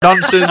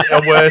Nonsense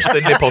are worse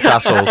than nipple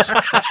tassels.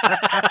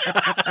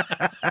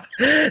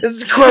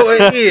 Let's quote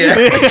it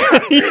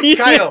here.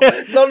 Kyle,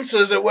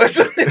 nonsense are worse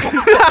than nipple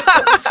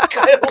tassels.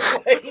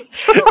 Kyle, wait.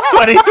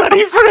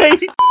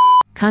 2023.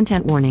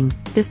 Content warning,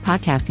 this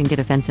podcast can get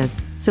offensive,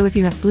 so if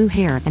you have blue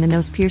hair and a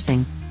nose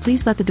piercing,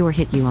 please let the door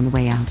hit you on the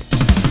way out.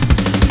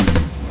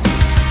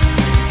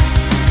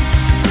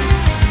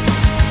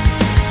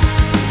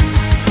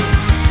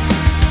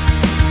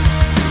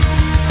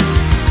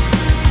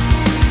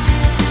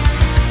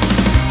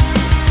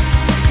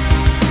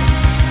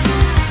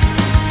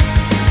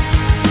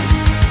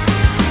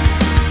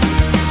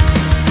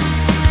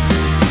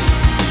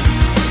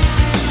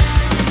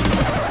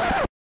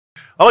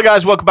 Hello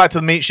guys, welcome back to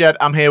the Meatshed.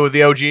 I'm here with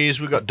the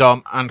OGs. We've got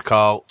Dom and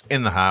Carl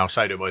in the house.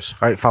 How you doing, boys?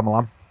 Right,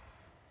 family.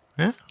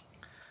 Yeah?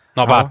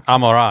 Not bad.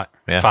 I'm all right,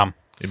 Yeah. fam.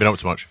 You've been up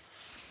to much?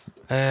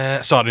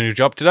 Started a new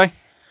job today.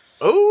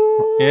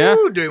 Oh, Yeah.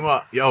 Doing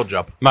what? Your old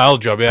job? My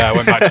old job, yeah. I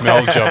went back to my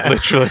old job,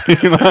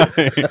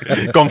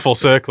 literally. Gone full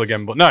circle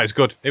again, but no, it's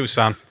good. It was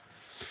sound.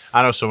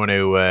 I know someone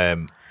who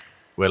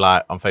we're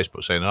like on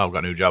Facebook saying, "Oh, I've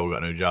got a new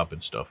job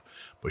and stuff,"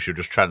 but she'll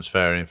just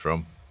transferring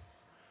from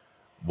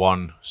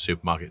one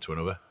supermarket to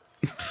another.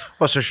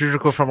 What, so should you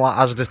go from like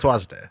Asda to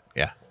Asda?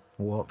 Yeah.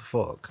 What the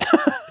fuck?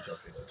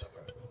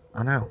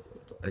 I know.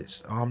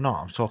 I'm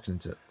not. I'm talking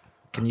to...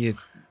 Can you...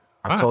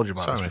 I've told you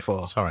about this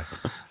before. Sorry.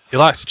 He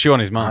likes to chew on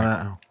his I mind.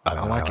 know.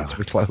 I like it to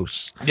be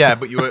close. Yeah,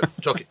 but you were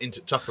talking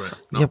into it.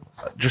 No. Yeah,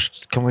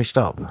 just... Can we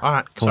stop? All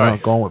right. Can Sorry. we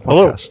go on with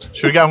podcast?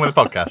 Should we go on with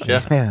the podcast?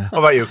 Yeah. Yeah. What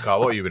about you, Carl?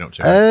 What have you been up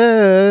to?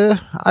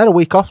 I had a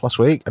week off last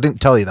week. I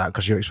didn't tell you that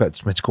because you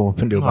expected me to come up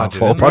and do No, I about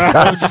 4 didn't.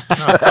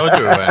 podcasts. No, I told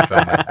you we weren't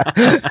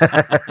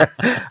filming.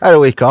 I had a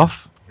week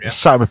off. Yeah.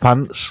 Sat in my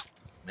pants.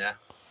 Yeah.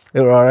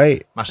 It were all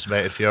right.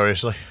 Masturbated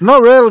furiously.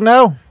 Not really,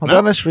 no. I'll be No?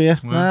 honest with you.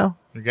 Well, No.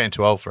 You're getting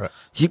too old for it.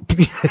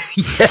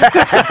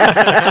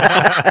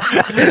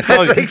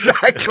 That's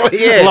exactly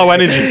it. Low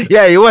energy.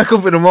 Yeah, you wake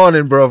up in the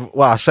morning, bruv.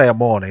 Well, I say a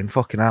morning.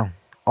 Fucking hell.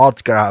 Hard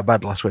to get out of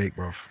bed last week,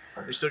 bruv.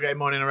 You still getting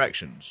morning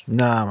erections?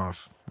 Nah, bruv.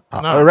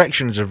 No.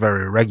 Erections are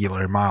very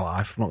irregular in my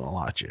life. I'm not going to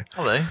lie to you.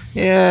 Are they?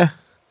 Yeah.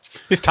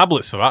 There's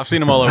tablets for that. I've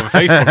seen them all over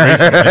Facebook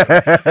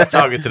recently.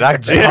 Targeted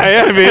action.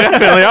 yeah, they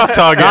definitely are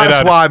targeted.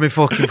 That's why my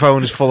fucking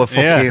phone is full of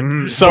fucking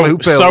blue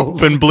Soap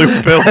pills. and blue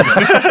pills.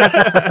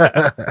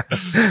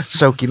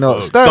 Soaky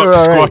nuts. Dr. No,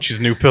 they're all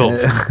Squatch's new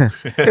pills. right.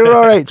 They were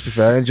all right, to be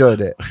fair. I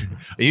enjoyed it.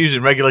 Are you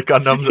using regular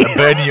condoms that are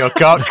burning your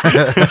cock?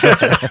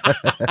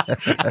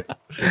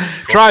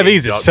 Try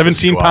these. It's Dr.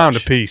 £17 a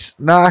Squatch. piece.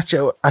 No,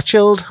 I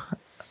chilled.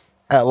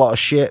 Ate a lot of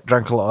shit.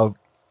 Drank a lot of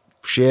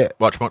shit.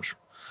 Watch much?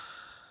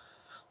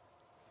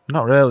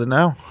 Not really,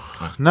 no.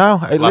 No,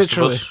 it Last of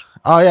literally... Us?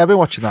 Oh, yeah, I've been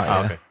watching that, Oh,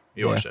 yeah. okay.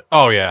 You watched it.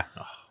 Oh, yeah.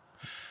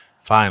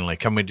 Finally,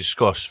 can we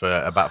discuss for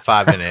about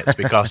 5 minutes?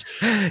 Because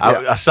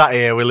I sat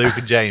here with Luke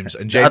and James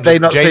Have they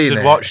not James seen had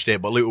it? watched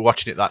it, but Luke were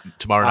watching it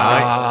tomorrow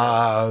night.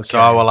 Ah, okay. So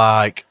I was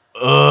like,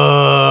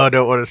 oh, I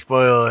don't want to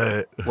spoil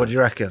it. What do you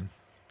reckon?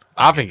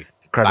 I think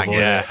Incredible. Bang,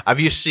 yeah. isn't it? Have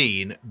you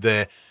seen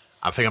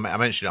I think I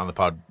mentioned it on the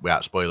pod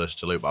without spoilers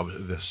to Luke,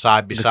 but the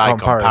side by The side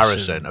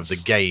comparisons. comparison of the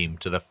game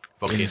to the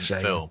fucking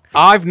Insane. film.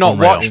 I've not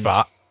Unreal. watched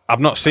that. I've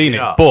not seen you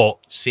it, not? but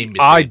Seen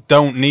I beside.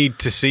 don't need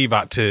to see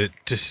that to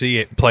see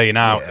it playing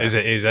out Yeah. as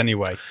it is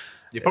anyway.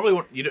 You probably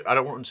want. I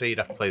don't want to say you'd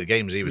have to play the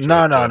games either.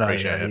 No, to yeah,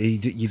 appreciate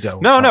it. you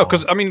don't. No, at all.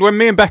 because I mean, when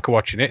me and Beck are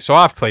watching it, so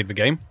I've played the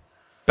game.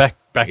 Beck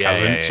Yeah,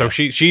 hasn't, yeah. so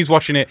she's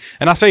watching it,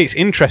 and I say it's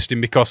interesting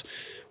because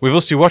with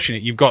us two watching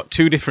it, you've got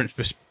two different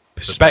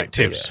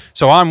perspectives. Yeah.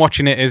 So I'm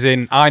watching it as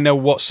in I know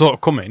what's sort of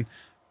coming,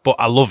 but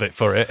I love it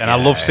for it, and I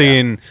love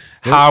seeing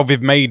how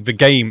they've made the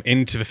game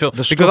into the film.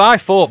 Because I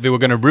thought they were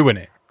going to ruin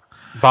it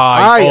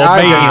by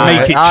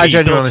make it I cheap.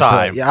 genuinely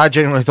time. thought, I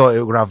genuinely thought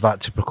it would have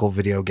that typical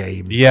video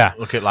game. Yeah,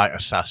 Look at like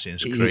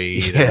Assassin's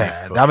Creed.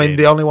 Yeah, and I mean, fucking-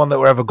 the only one that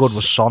were ever good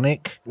was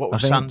Sonic. What I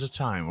was think. Sands of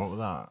Time? What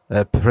was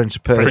that? Prince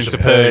of Persia. Prince of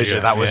Persia.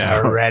 That was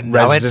yeah.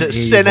 horrendous. I went to Resident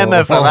cinema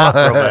Evil. for that,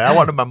 brother. I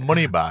wanted my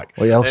money back.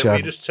 What else you Will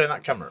had? you just turn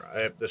that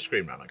camera, the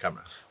screen around that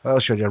camera? What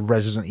else you had?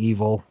 Resident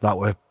Evil. That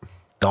were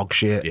dog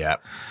shit. Yeah.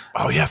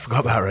 Oh yeah, I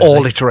forgot about it.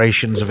 All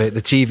iterations of it.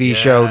 The TV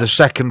show, Yeah. the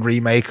second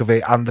remake of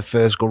it, and the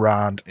first go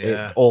round.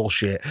 Yeah. All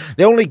shit.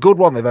 The only good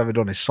one they've ever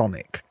done is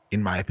Sonic,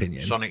 in my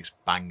opinion. Sonic's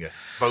banger.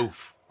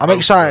 Both. I'm Both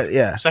excited, good.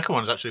 yeah. Second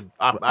one's actually.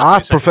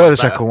 I prefer the one's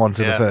second better. one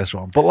to Yeah. the first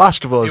one. But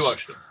Last of Us, You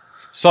watched them?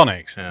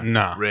 Sonic's. Yeah.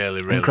 Nah. Really,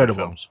 really Incredible.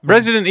 good films.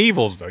 Resident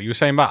Evils, though, you were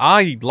saying about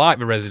I like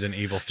the Resident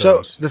Evil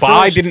films, the but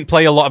I first- didn't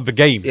play a lot of the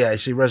game. yeah,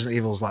 see, Resident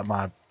Evil's like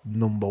my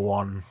number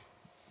one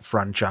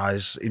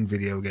franchise in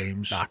video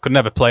games. Nah, I could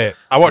never play it.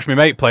 I watched my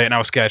mate play it and I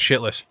was scared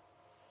shitless.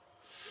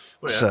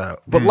 Well, yeah. So,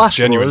 but Last of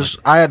genuinely. Us,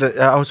 I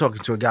was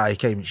talking to a guy. He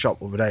came in shop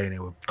the other day and he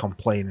was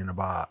complaining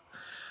about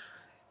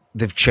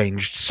they've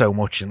changed so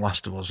much in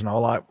Last of Us, and I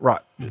was like,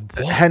 right.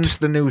 Hence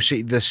the new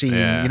the scene,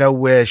 Yeah. you know,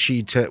 where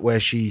she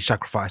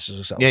sacrifices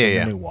herself Yeah, in yeah, the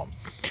yeah. new one.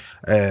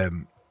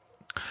 I'm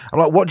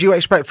like, what do you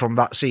expect from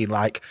that scene?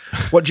 Like,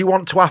 what do you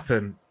want to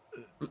happen?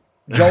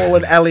 Joel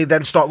and Ellie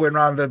then start going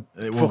around the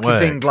It won't fucking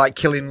work. thing, like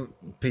killing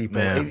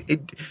people. Yeah.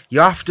 You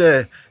have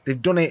to.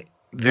 They've done it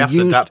They have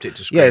to adapt it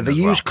to screen. Yeah, they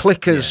use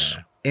clickers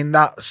in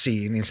that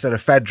scene instead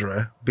of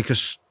Fedra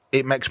because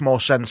it makes more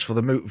sense for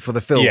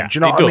the film. Yeah, do you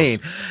know what I mean?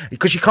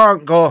 Because you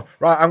can't go,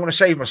 right, I'm going to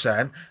save my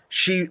son.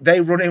 They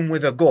run in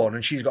with a gun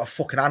and she's got a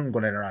fucking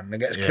handgun in her hand and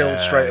gets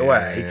killed straight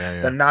away.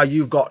 And now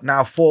you've got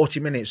 40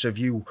 minutes of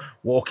you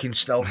walking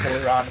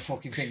stealthily around the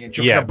fucking thing and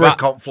chucking a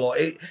brick on the floor.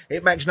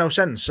 It makes no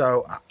sense.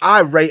 So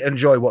I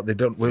enjoy what they've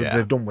done with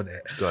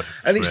it. It's good.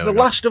 And it's the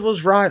Last of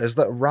Us writers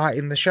that are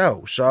writing the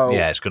show. So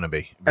yeah, it's going to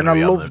be. And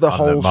I love the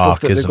whole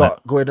stuff that they've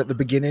got going at the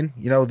beginning,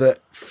 that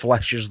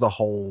fleshes the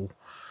whole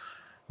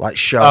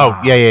show.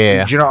 Oh,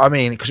 yeah. Do you know what I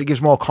mean? Because it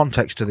gives more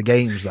context to the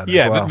games then.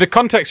 Yeah, as well. the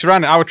context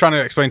around it, I was trying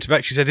to explain to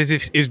Beck. She said,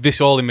 is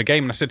this all in the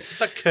game? And I said,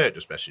 like Kurt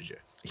just messaged you.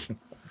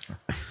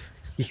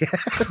 Yeah.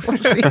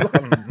 What's he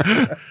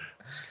on?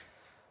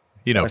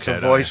 You know, It's Kurt.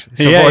 a voice.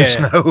 It's a voice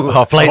note.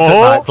 Oh, play it to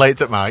Mike. Play it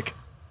to Mike.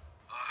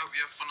 I hope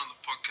you have fun on the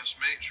podcast,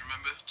 mates.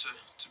 Remember to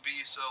be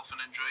yourself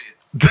and enjoy it.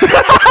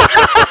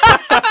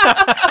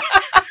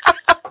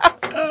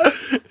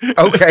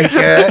 Okay,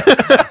 Kurt.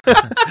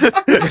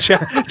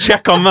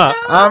 check on that.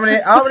 How many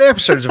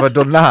episodes have I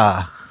done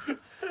now?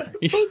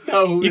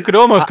 You could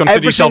almost consider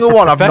Every yourself single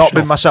one I've not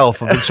professional. been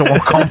myself. I've been someone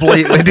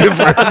completely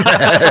different.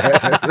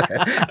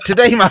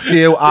 Today,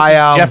 Matthew, I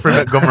am Jeffrey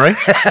Montgomery.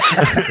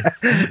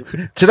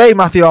 Today,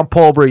 Matthew, I'm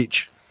Paul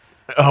Breach.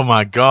 Oh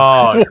my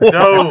God!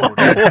 No.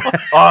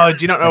 Oh, do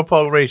you not know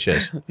Paul Breach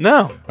is?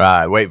 No.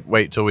 Right.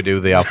 Wait till we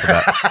do the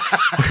alphabet.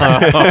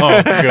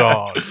 Oh,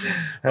 God.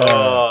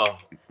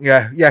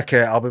 Yeah,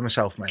 Kurt, I'll be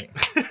myself, mate.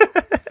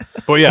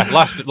 But yeah,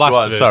 last of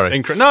Us. Sorry.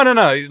 No.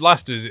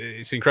 Last of Us,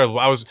 it's incredible.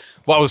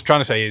 What I was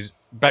trying to say is,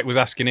 Beck was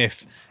asking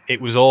if it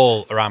was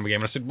all around the game,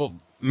 and I said, well,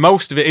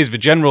 most of it is the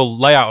general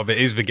layout of it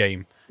is the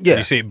game. Yeah.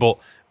 You see it, but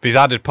there's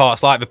added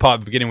parts like the part at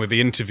the beginning with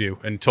the interview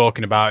and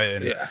talking about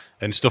it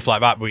and stuff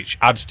like that, which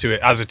adds to it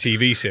as a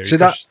TV series. See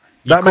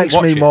that makes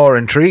me more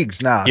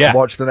intrigued now to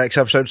watch the next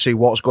episode, see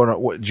what's going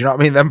on. Do you know what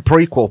I mean? Them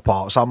prequel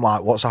parts, I'm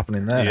like, what's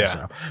happening there?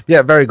 Yeah.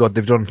 So, very good.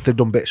 They've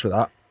done bits with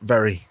that.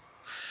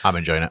 I'm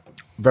enjoying it.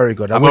 Very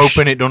good. I'm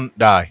hoping it doesn't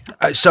die.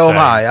 So am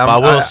I. But I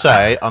will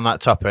say on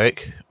that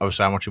topic,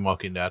 obviously I'm watching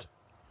Walking Dead.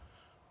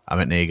 I'm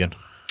at Negan.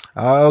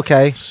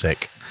 Okay.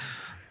 Sick.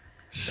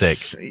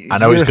 I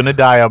know it's going to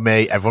die on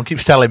me. Everyone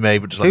keeps telling me,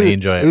 but just let me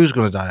enjoy it. Who's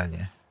going to die on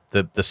you?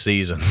 The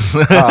season.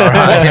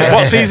 Right.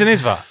 What season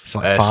is that? It's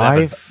like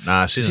 5. 7.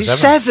 Nah, season Is it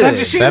 7.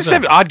 Season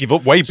 7. I'd give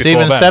up way before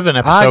Season then. 7,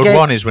 episode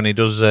 1 is when he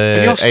does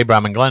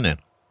Abraham and Glennon.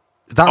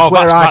 That's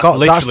where I got.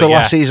 That's the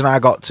last season I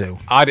got to.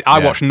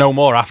 I watched no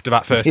more after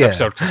that first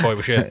episode because I thought it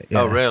was shit.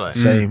 Oh, really?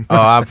 Same.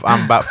 Oh,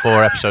 I'm about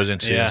 4 episodes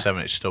into season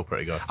 7. It's still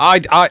pretty good.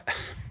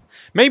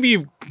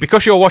 Maybe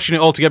because you're watching it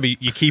all together,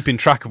 you're keeping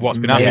track of what's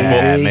been happening.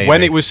 Maybe. But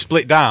when it was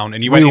split down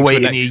and you We went were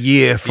into waiting a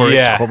year for it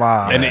to come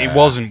out. and it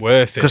wasn't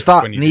worth it. Because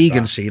that when you did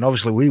Negan scene,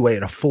 obviously, we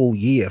waited a full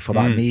year for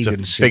that Negan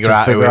to scene figure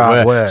out who it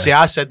where. were. See,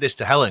 I said this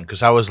to Helen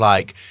because I was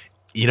like,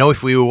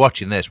 if we were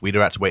watching this, we'd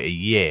have had to wait a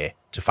year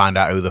to find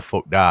out who the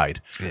fuck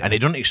died. And it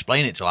doesn't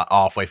explain it till like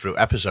halfway through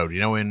episode.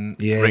 When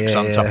Rick's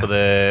on top of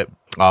the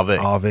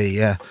RV.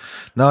 Yeah.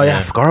 No,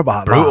 I forgot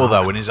about that. Brutal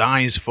though, when his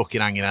eyes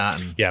fucking hanging out.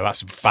 And Yeah,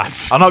 that's bad.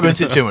 I'm not going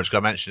into it too much because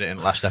I mentioned it in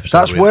the last episode.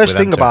 That's with worst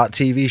thing them two. about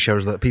TV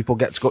shows that people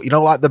get to go.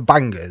 Like the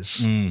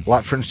bangers,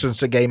 like for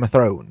instance, the Game of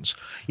Thrones.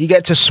 You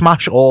get to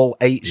smash all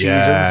 8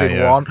 seasons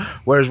in one,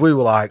 whereas we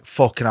were like,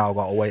 "Fucking hell, I've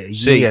got to wait a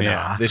year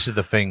now." This is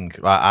the thing.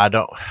 Like,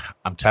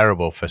 I'm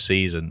terrible for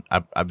season.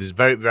 There's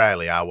very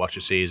rarely I watch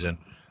a season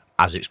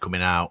as it's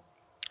coming out.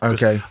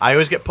 Okay. I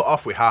always get put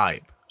off with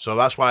hype, so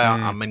that's why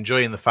I'm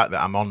enjoying the fact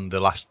that I'm on the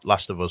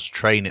Last of Us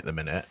train at the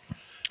minute.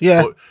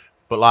 Yeah.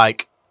 But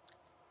like,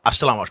 I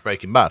still haven't watched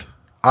Breaking Bad.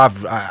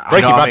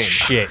 Breaking Bad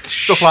shit.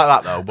 Stuff like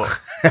that though, but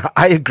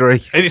I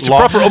agree. And it's a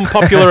proper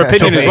unpopular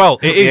opinion as well.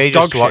 It is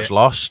dog to watch shit.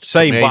 Lost.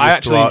 Same, Took me but I ages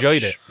actually to watch,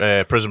 enjoyed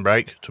it. Prison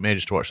Break. Took me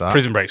ages to watch that.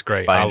 Prison Break's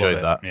great. But I love enjoyed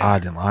it. that. Yeah. I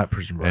didn't like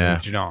Prison Break. Yeah.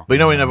 Do you know? But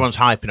when everyone's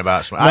hyping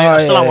about something, No,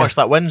 I still haven't yeah. watched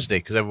that Wednesday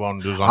because everyone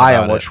does. I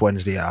haven't watched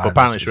Wednesday yet. But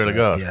apparently it's really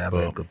good. Yeah, I've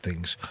But- heard good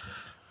things.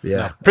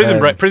 Yeah.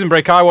 Prison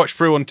Break I watched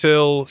through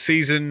until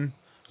season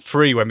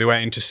 3 when we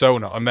went into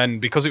Sonar, and then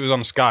because it was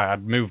on Sky,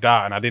 I'd moved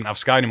out and I didn't have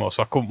Sky anymore,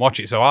 so I couldn't watch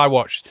it. So I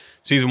watched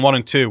season 1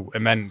 and 2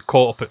 and then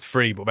caught up at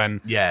 3, but then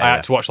I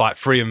had to watch like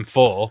 3 and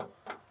 4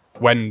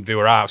 when they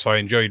were out, so I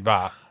enjoyed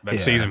that. Then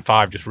season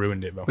 5 just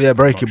ruined it though. Yeah,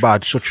 Breaking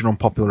Bad, such an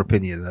unpopular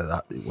opinion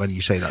that when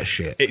you say that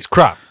shit. It's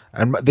crap.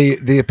 And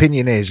the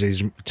opinion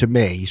is to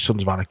me,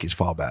 Sons of Anarchy is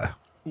far better.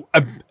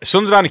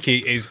 Sons of Anarchy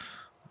is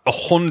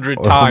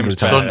 100 times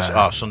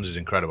better. Sons is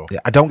incredible. Yeah,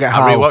 I don't get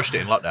how I rewatched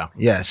it in lockdown.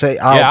 Yeah,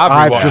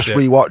 I've I've just rewatched it.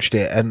 rewatched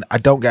it, and I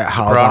don't get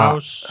how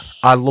Sopranos.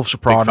 I love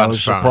Sopranos. Big fan of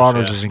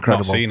Sopranos yeah. is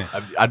incredible. Not seen it.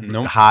 I'd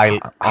Nope.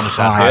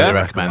 honestly, I'd highly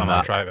recommend I'm gonna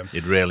that. try them.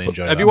 You'd really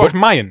enjoy Have that. you watched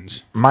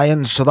Mayans?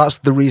 Mayans, so that's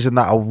the reason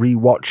that I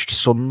rewatched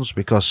Sons,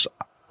 because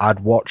I'd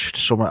watched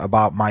something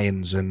about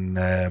Mayans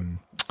and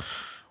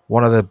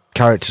one of the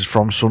characters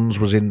from Sons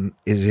is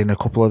in a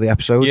couple of the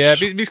episodes. Yeah,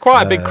 there's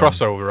quite a big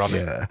crossover on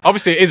it.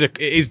 Obviously, it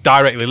is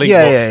directly linked.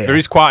 Yeah. There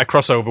is quite a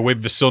crossover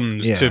with the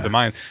Sons to the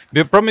Mayans.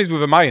 The problem is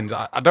with the Mayans,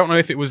 I don't know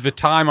if it was the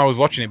time I was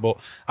watching it, but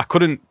I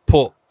couldn't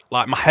put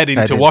like my head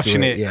into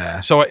watching it. Yeah.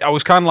 So I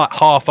was kind of like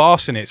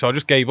half-arsing it. So I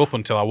just gave up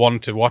until I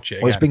wanted to watch it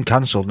again. Well, it's been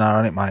cancelled now,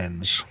 hasn't it,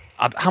 Mayans?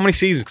 How many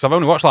seasons? Because I've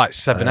only watched like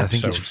 7 episodes.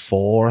 I think it's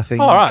 4, I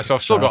think. All right, so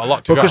I've still got a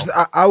lot to go. Because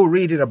I was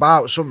reading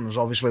about Sons,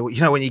 obviously, you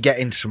know, when you get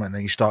into something,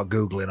 then you start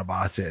Googling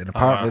about it. And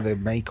apparently the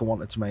maker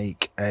wanted to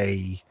make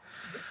a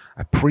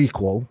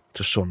prequel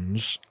to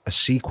Sons, a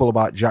sequel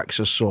about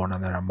Jax's son,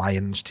 and then a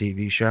Mayans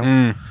TV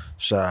show.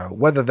 So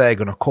whether they're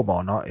going to come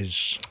or not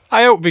is...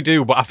 I hope they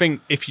do, but I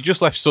think if you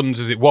just left Sons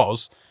as it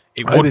was,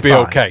 it would be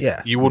okay.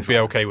 Yeah, you would be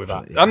okay with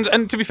that. Yeah.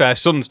 And to be fair,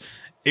 Sons,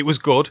 it was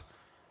good,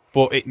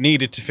 but it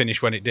needed to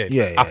finish when it did.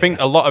 I think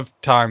a lot of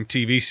time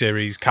TV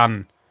series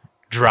can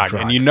drag.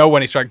 And you know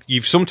when it's drag.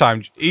 You've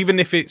sometimes, even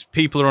if it's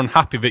people are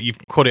unhappy that you've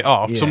cut it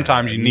off,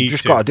 sometimes you need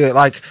just to. got to do it.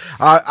 Like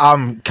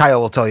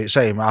Kyle will tell you the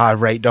same.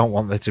 I don't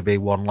want there to be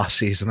one last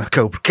season of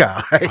Cobra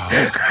Kai.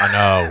 I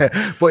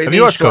know. But Have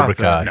you watched Cobra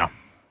Kai? No.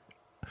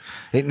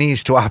 It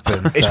needs to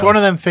happen. It's one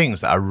of them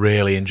things that I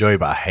really enjoy,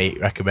 but I hate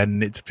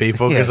recommending it to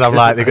people because I'm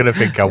like, they're going to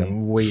think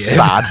I'm weird.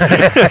 sad.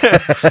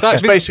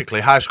 It's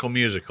basically High School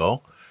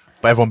Musical,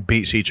 but everyone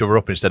beats each other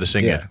up instead of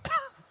singing. Yeah.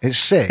 It's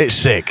sick. It's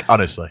sick,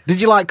 honestly.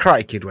 Did you like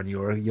Karate Kid when you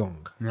were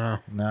young? No.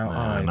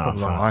 I not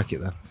probably don't like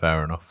it then.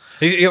 Fair enough.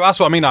 That's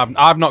what I mean.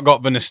 I've not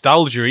got the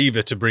nostalgia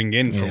either to bring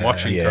in from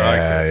watching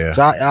Karate Kid.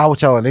 So I was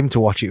telling him to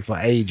watch it for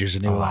ages,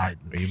 and he was like,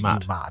 "Are you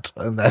mad?"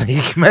 And then he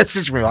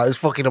messaged me like, "It's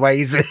fucking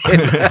amazing."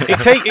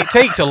 It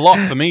takes a lot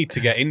for me to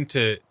get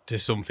into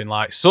something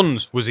like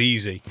Sons was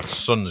easy.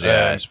 Sons,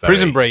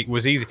 Prison Break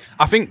was easy.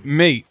 I think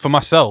for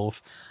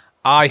myself,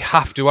 I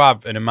have to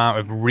have an amount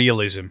of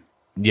realism.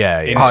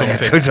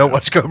 Could not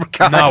watch Cobra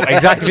Kai. No,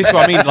 exactly. This is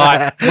what I mean.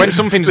 Like when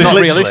something's not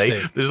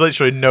realistic, there's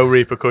literally no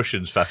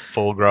repercussions for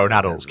full-grown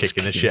adults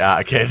kicking the shit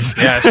out of kids.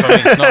 Yeah, that's what I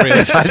mean. It's not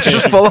realistic. It's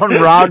just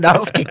full-on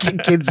roundhouse kicking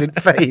kids in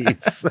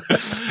face.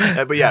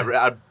 But yeah,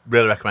 I'd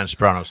really recommend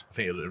Sopranos. I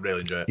think you'll really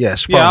enjoy it. Yeah,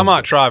 Sopranos. Yeah, I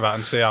might try that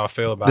and see how I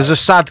feel about it. There's a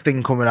sad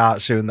thing coming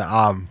out soon that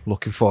I'm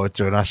looking forward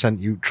to, and I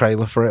sent you a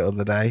trailer for it the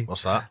other day.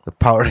 What's that? The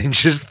Power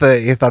Rangers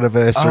 30th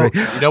anniversary.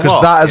 Oh, you know because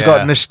what? that has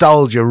got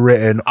nostalgia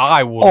written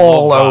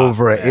all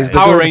over it. Yeah.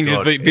 Power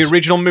Rangers, the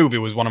original movie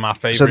was one of my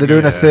favourites. So they're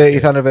doing a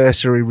 30th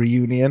anniversary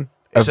reunion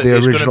of the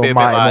original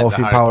Mighty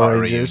Morphin Power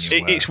Rangers.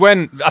 It's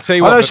when, I tell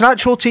you what. Oh, no, it's an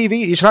actual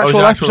TV. It's an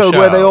actual episode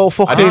where they all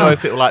fucking... I didn't know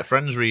if it was like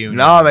Friends reunion.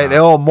 No, mate, they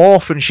all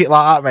morph and shit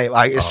like that, mate.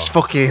 Like, it's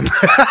fucking...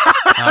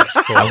 That's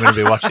cool. I'm going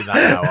to be watching that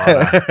now,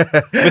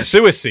 aren't I? The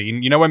sewer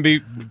scene, you know when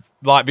they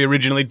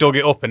originally dug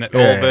it up and all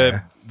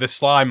the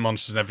slime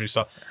monsters and everything,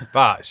 so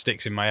that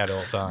sticks in my head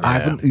all the time. I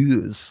have an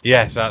ooze.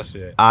 Yes, that's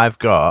it. I've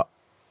got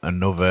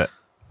another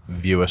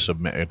viewer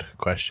submitted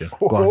question.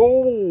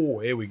 Oh,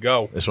 here we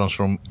go. This one's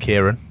from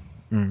Kieran.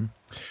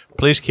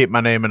 Please keep my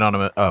name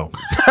anonymous. Oh.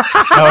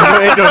 No,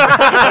 it doesn't.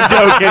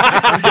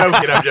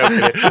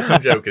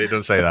 I'm joking. It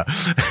doesn't say that.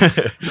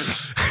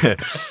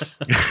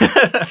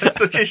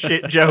 Such a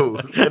shit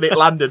joke. And it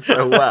landed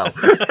so well.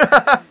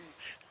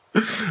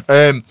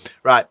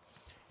 Right.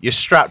 You're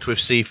strapped with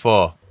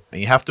C4 and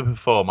you have to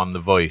perform on The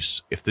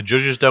Voice. If the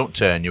judges don't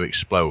turn, you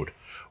explode.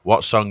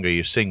 What song are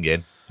you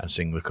singing? And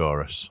sing the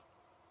chorus.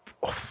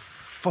 Oh,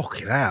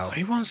 fucking hell.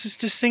 He wants us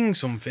to sing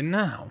something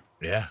now.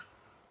 Yeah.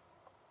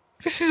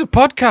 This is a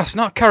podcast,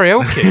 not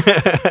karaoke.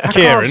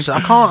 Kieran. I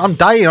can't. I'm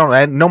dying on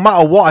it. No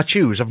matter what I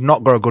choose, I've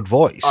not got a good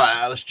voice. All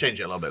right, let's change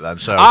it a little bit then.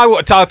 So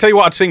I'll tell you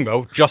what I'd sing,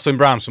 though. Jocelyn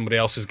Brown, Somebody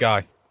Else's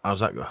Guy. how's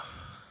that go?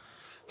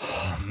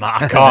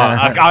 I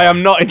can't. I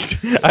am not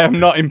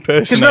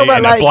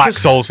impersonating a black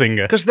soul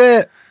singer. Because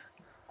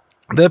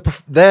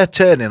they're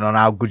turning on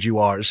how good you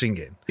are at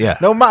singing. Yeah.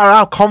 No matter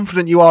how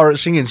confident you are at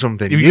singing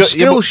something, you're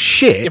still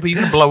shit. Yeah, but you're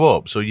going to blow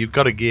up, so you've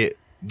got to get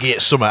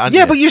something.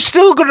 Yeah, but you're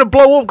still going to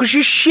blow up because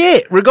you're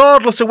shit,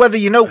 regardless of whether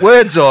you know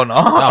words or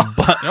not.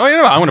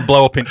 I'm going to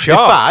blow up in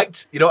charts. In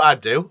fact, you know what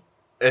I'd do?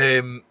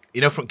 You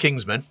know from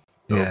Kingsman?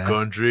 Yeah. Oh,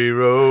 country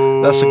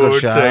road, that's a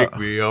good shout. Take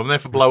me home. And then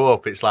for blow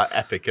up, it's like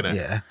epic, isn't it?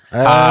 Yeah.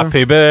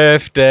 Happy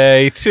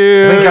birthday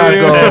to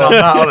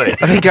I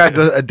think I'd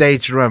go A Day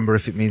to Remember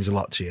if it means a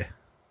lot to you.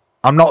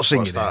 I'm not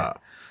singing it,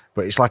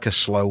 but it's like a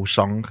slow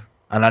song,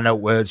 and I know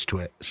words to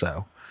it.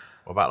 So,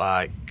 what about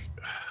like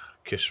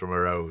Kiss from a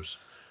Rose?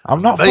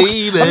 I'm not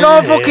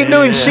fucking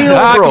doing Seal,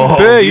 bro. I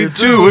compare you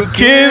to a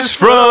kiss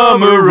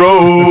from a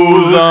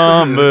rose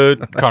on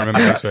the... Can't remember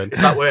the next word.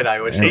 It's that word I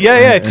always think.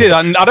 Yeah, it is.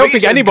 I don't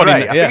think anybody...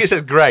 I think it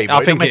says grey, but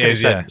I think it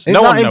is, yeah.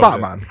 No one knows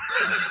Batman?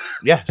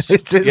 Yes.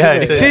 It is, yeah,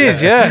 it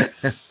is, yeah.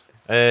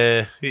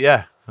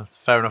 Yeah, that's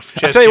fair enough.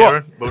 Cheers, tell you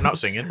Kieran. But we're not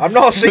singing. I'm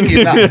not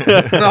singing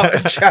that. Not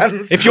a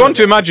chance. If you want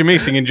to imagine me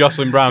singing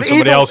Jocelyn Brown,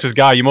 Somebody Else's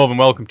Guy, you're more than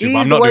welcome to, but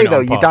I'm not either way, doing it though,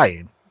 on you're pod.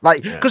 dying.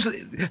 Like, because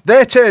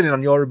they're turning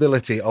on your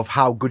ability of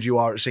how good you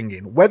are at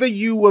singing. Whether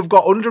you have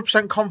got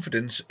 100%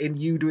 confidence in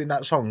you doing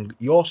that song,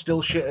 you're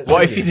still shit at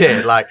What if singing. you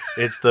did? Like,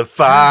 it's the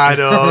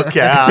final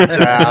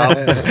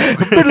countdown.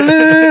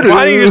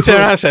 Why don't you just turn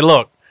around and say,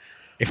 look,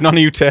 if none of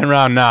you turn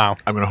around now,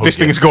 I'm gonna hug this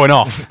you. thing's going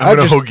off. I'm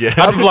going to hug you.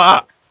 I'd be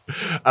like,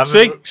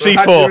 see?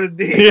 C4.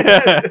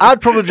 Yeah. I'd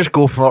probably just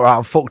go for right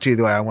and fuck you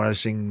the way I want to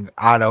sing.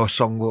 I know a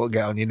song that'll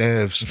get on your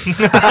nerves.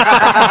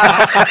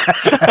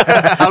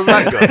 How's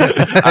that go?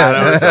 I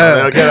know a song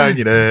that'll get on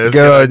your nerves.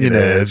 Get on your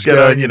nerves. Get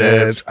on your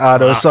nerves. I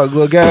know a song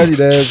that'll get on your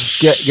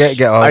nerves. Get on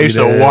your nerves. I used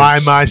to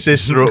wind my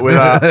sister up with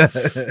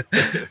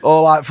that.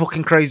 Or like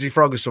fucking Crazy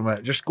Frog or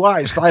something. Just go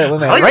out in style,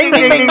 innit? Ring,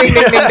 ding, ding, ding,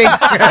 ding, ding, ding.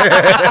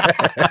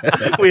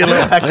 With your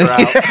little pecker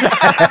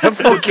out.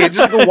 Fuck it,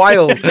 just go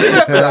wild. He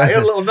had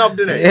a little knob,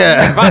 didn't he?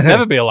 Yeah. That'd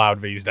never be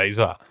allowed these days,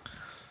 that.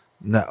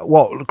 No,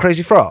 what,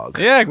 Crazy Frog?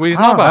 Yeah, we I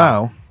know don't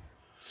about. know.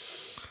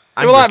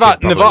 It was like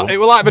that. It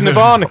was like the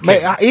Nirvana kid.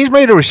 Mate, he's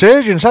made a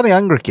resurgence, hasn't he,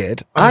 Angry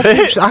Kid?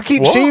 I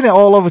keep What? seeing it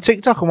all over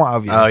TikTok and what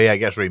have you. Oh, yeah, it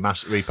gets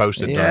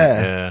reposted.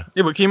 Yeah.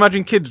 Yeah, but can you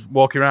imagine kids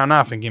walking around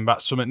now thinking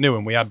about something new,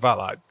 and we had that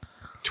like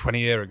 20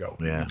 years ago,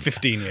 Yeah.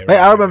 15 years Mate,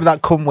 ago. I remember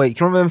that come week.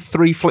 You remember them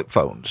 3 flip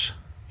phones?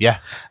 Yeah.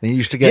 And you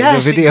used to get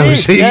Yes, the it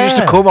videos. did, It used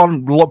to yeah. come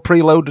on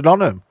preloaded on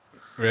them.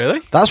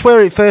 Really? That's where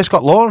it first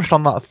got launched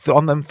on that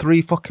on them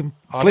 3 fucking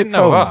I flip didn't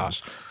know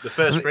phones. The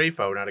first free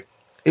phone had a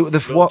It was the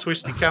little what?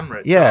 twisty camera.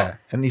 at Yeah, top.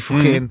 and you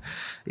fucking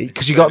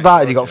because you got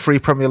that and you got free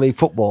Premier League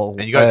football.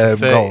 And you got it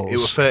for 30, goals. it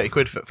was 30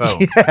 quid for phone.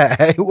 Yeah,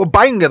 it was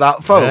banger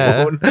that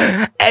phone.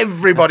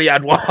 Everybody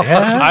had one.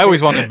 I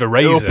always wanted the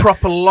They were Razor.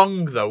 proper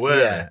long though,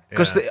 weren't Yeah, they?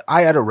 because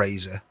I had a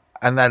Razor,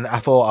 and then I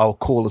thought I was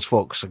cool as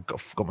fuck. So I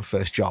got my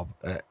first job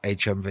at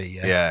HMV.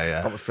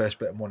 Yeah. Got my first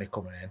bit of money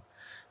coming in,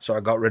 so I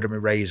got rid of my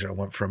Razor and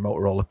went for a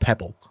Motorola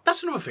Pebble.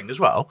 That's another thing as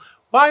well.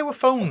 Why were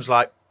phones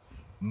like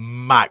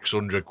max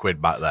 100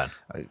 quid back then?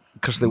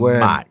 Because they weren't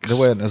Max.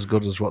 as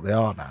good as what they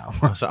are now.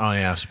 So, oh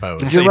yeah, I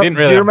suppose. So you didn't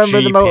really do you have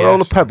remember the GPS?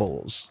 Motorola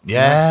Pebbles?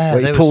 Yeah,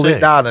 Where they you were pulled it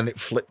sick. down and it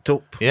flipped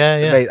up. Yeah,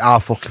 yeah. Mate, I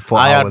fucking thought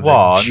I had was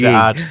one a G.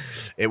 that had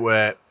it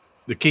were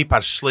the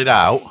keypad slid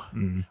out,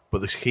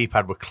 but the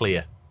keypad were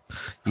clear.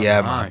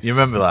 Yeah, nice. man. You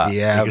remember that?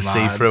 Yeah, you could see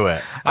man. through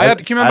it. Can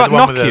you remember had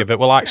one with Nokia that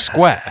were like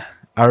square?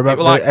 I They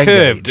remember were like the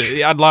curved. Engage.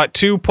 It had like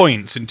 2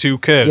 points and 2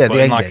 curves. Yeah, but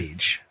the in, like,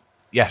 Engage.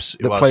 Yes,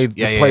 it They was. played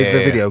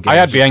the video game. I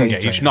had the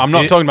Engage. No, I'm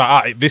not talking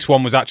about that. This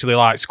one was actually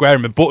like square,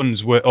 and the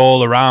buttons were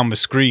all around the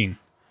screen,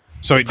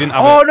 so it didn't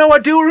have. Oh no, I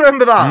do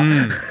remember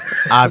that.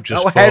 I've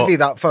just was thought, heavy,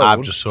 that phone.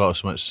 I've just thought of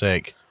something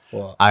sick.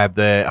 What? I had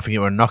I think it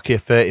was a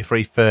Nokia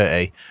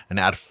 3330, and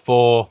it had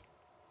 4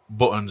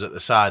 buttons at the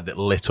side that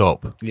lit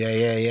up.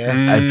 Yeah.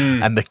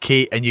 And the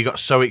key, and you got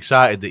so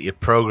excited that you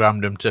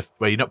programmed them to.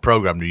 Well, you're not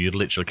programmed them. You'd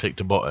literally clicked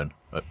a button,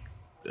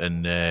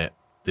 and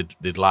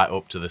they'd light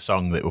up to the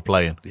song that we're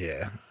playing.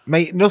 Yeah.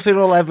 Mate, nothing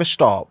will ever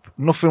stop.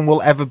 Nothing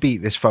will ever beat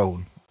this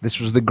phone. This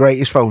was the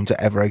greatest phone to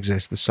ever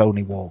exist, the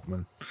Sony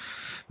Walkman.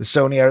 The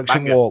Sony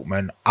Ericsson Banger.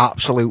 Walkman,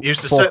 absolute You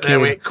used to fucking... sit there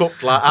with it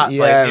cupped like that.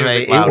 yeah, playing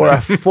mate, music it were a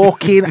louder.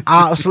 fucking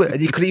absolute...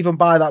 And you could even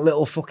buy that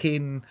little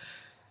fucking...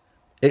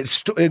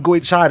 It'd go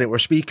inside it were a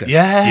speaker.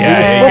 Yeah. It Yeah,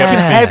 was you get fucking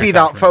the heavy,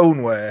 that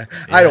phone were.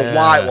 I had a Yeah.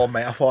 white one,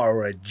 mate. I thought I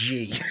were a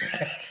G.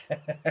 And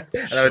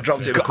then I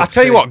dropped it. I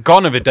tell you what,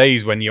 gone are the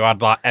days when you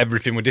had like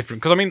everything were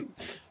different. Because I mean,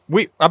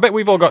 I bet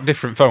we've all got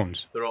different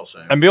phones, They're all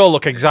same. and they all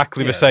look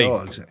exactly the they're all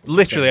same. exactly the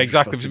Literally same.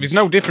 exactly. There's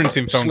no difference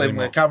in phones Slim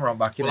anymore. with a camera on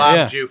back in Well, I'm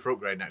Yeah. due for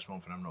upgrade next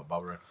month, and I'm not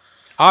bothering.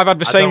 I've had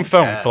the I same don't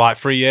phone care. for like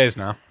 3 years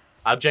now.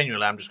 I'm just going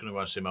to go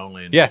on SIM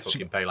only and Yeah,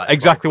 fucking pay like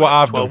exactly 12 what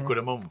I've 12 done. quid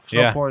a month.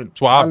 No Yeah, point. it's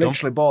what I've I done.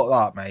 literally bought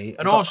that, mate.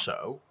 And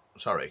also,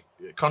 sorry,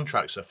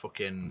 contracts are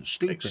fucking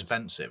Stupid.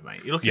 expensive,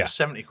 mate. You're looking Yeah. at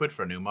 70 quid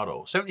for a new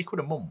model. 70 quid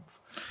a month.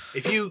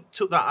 If I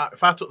took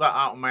that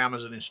out on my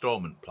Amazon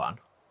installment plan,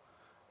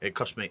 it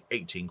cost me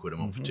 18 quid a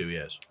month for 2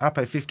 years. I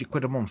pay 50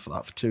 quid a month for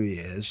that for 2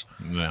 years.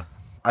 Yeah.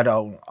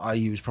 I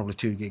use probably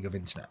 2 gig of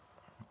internet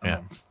a Yeah.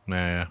 month.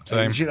 Yeah.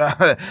 Same. You know,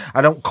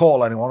 I don't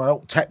call anyone. I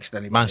don't text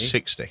anybody. Mine's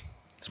 60.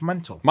 It's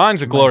mental.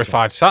 Mine's a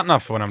glorified sat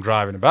nav for when I'm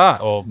driving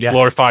about, or Yeah.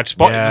 glorified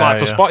spot Yeah, like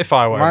for yeah.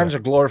 Spotify. Or whatever. Mine's a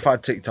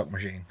glorified TikTok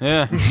machine.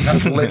 Yeah.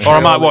 That's literally Or I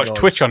might all it watch does.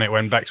 Twitch on it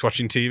when Beck's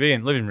watching TV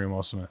in the living room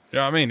or something. You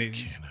know what I mean?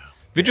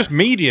 They're just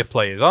media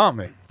players, aren't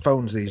they?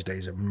 Phones these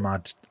days are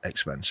mad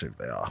expensive.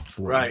 They are.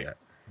 For what you Right. get.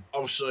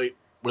 Obviously,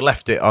 we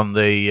left it on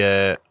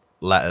the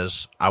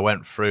letters. I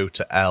went through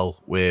to L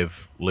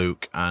with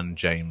Luke and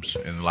James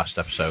in the last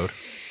episode.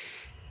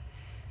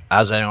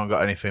 Has anyone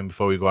got anything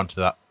before we go on to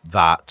that?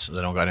 Has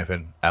anyone got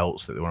anything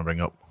else that they want to bring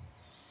up?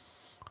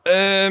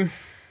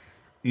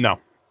 No.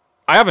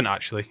 I haven't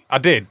actually. I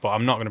did, but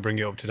I'm not going to bring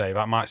it up today.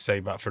 I might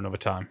save that for another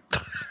time.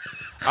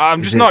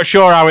 I'm just not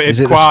sure how is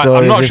it it the quite. story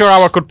I'm of not this- sure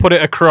how I could put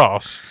it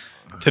across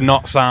to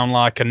not sound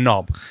like a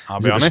knob. I'll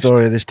Is be it the honest.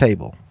 story of this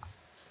table?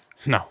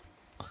 No.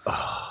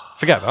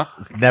 Forget that.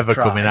 It's never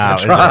coming out.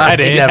 Is tried.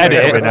 it? Edit, It's never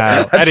edit. coming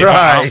out. I Edit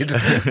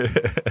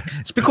that tried.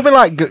 It's becoming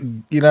like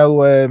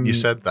You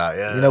said that,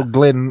 yeah.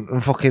 Glyn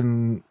and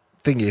fucking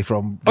thingy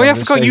from. Oh yeah, I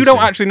forgot you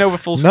don't actually know the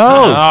full story.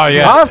 No. Oh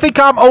yeah. I think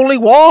I'm only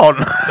one.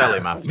 Tell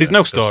him after. There's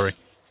no story.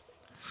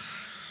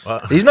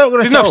 What? He's not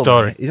going to tell no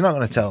story. me. He's not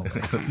going to tell me.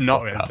 Not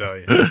going to tell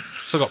you.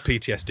 Still got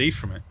PTSD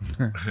from it.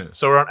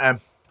 So we're on M.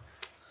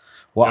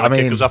 What You wanna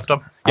kick us off,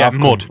 Tom? Yeah, I've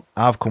mud.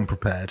 I've come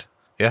prepared.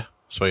 Yeah,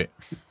 sweet.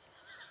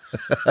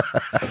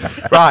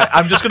 Right,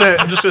 I'm just gonna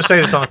say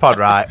this on the pod.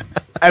 Right,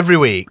 every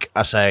week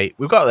I say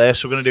we've got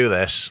this, we're gonna do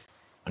this,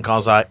 and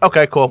Carl's like,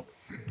 okay, cool.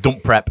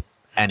 Don't prep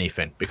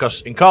anything because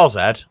in Carl's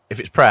head,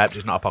 if it's prepped,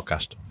 it's not a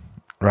podcast.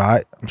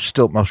 Right. I'm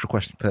still the most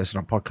requested person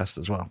on podcast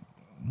as well.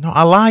 No,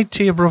 I lied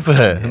to you, brother.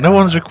 Yeah. No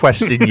one's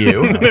requesting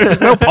you. There's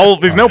no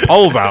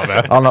polls out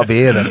there. I'll not be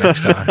here then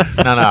next time.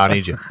 No, I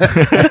need you.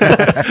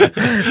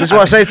 This is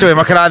what I say to him.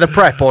 I can either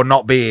prep or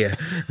not be here.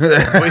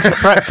 Well, if you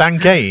prepped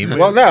and game.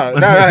 Well,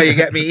 no. You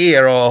get me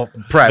here or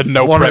prep.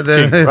 No one prep of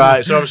the team.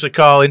 Right, so obviously,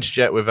 Carl,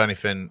 interject with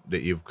anything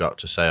that you've got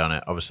to say on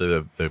it. Obviously,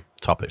 the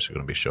topics are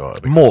going to be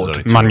short.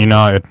 Mud. Man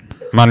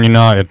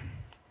United.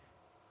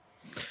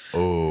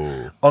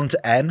 Oh. On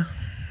to N.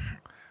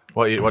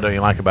 What don't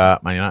you like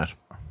about Man United?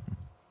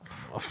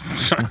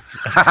 Everything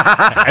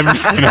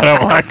I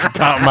don't like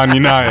about Man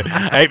United.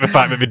 I hate the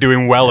fact that they're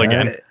doing well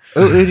again.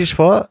 Who do you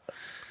support?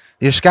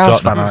 You're a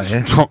Scouts fan, aren't you?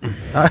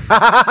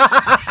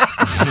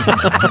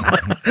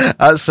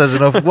 That says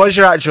enough. What's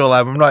your actual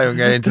M? I'm not even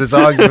getting into this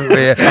argument with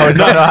you. Oh, is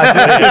that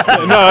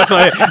right? No, that's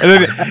not it. And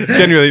then,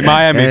 genuinely,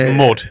 my M is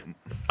mud.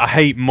 I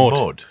hate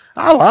mud.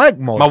 I like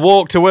mud. My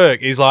walk to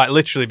work is like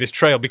literally this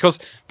trail because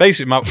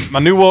basically my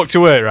new walk to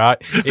work, right?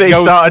 They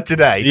started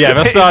today. Yeah,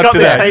 they started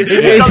today.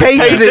 It's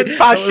hated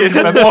passion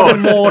for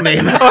one mud.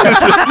 morning.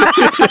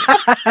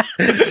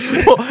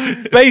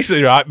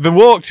 Basically, right, the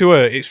walk to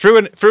work, it's through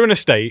an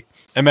estate,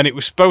 and then it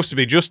was supposed to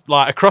be just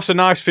like across a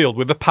nice field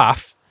with a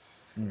path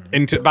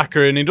into back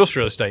of an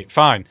industrial estate.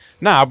 Fine.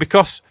 Now,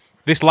 because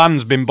this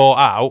land's been bought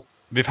out,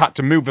 they've had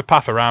to move the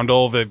path around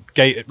all the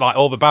gate, like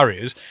all the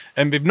barriers,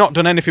 and they've not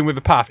done anything with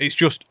the path. It's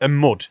just a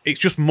mud. It's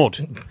just mud.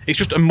 It's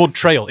just a mud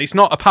trail. It's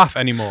not a path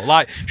anymore.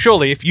 Like,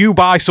 surely, if you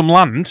buy some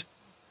land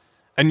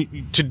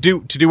and to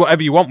do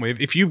whatever you want with,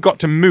 if you've got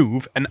to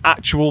move an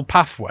actual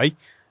pathway,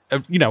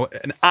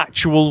 an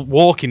actual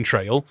walking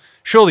trail,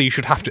 surely you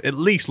should have to at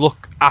least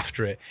look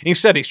after it.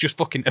 Instead, it's just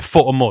fucking a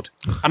foot of mud,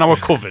 and I was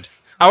covered.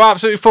 I was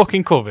absolutely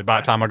fucking covered by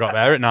the time I got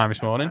there at 9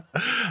 this morning.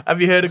 Have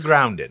you heard of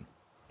grounding?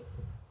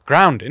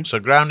 Grounding? So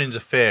grounding's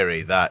a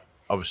theory that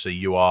obviously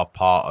you are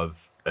part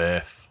of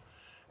Earth.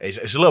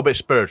 It's a little bit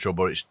spiritual,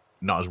 but it's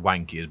not as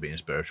wanky as being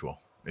spiritual,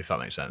 if that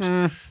makes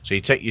sense. So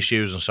you take your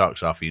shoes and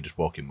socks off, you just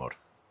walk in mud.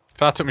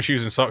 If I took my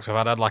shoes and socks off,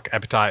 I'd had like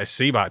hepatitis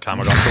C by the time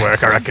I got to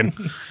work, I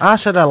reckon. I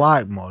said I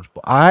like mud,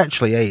 but I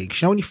actually hate it.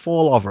 'Cause you know when you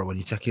fall over when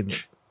you're taking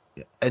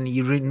and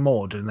you're in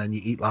mud and then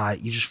you eat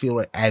you just feel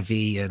like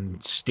heavy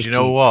and sticky. Do you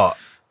know what?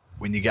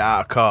 When you get out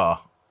of a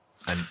car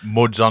and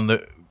mud's on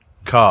the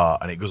car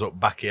and it goes up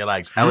back of your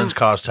legs, Ellen's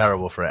car's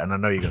terrible for it, and I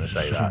know you're going to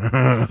say that.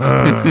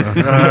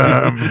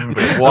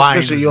 But it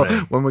whines me.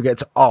 When we get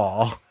to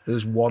R,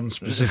 there's one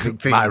specific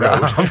thing. My road.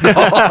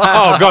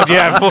 Oh God,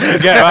 yeah,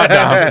 fucking get that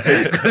down.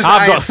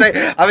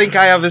 I think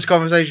I have this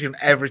conversation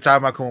every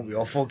time I come up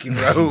your fucking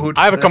road.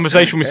 I have a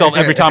conversation with myself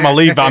every time I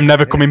leave that I'm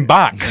never coming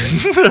back.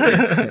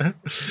 And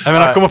then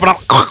I come up and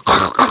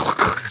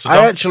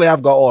I actually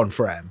have got on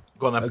for him.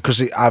 Go on then.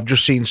 Because I've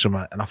just seen some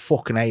and I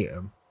fucking hate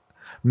them.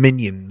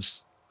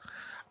 Minions.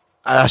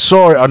 I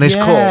saw it on his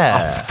call.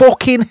 I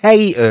fucking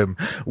hate them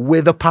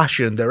with a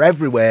passion. They're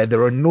everywhere.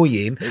 They're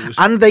annoying.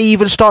 And they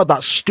even started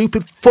that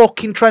stupid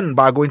fucking trend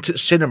by going to the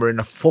cinema in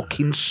a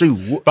fucking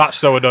suit. That's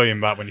so annoying,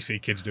 when you see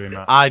kids doing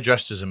that. I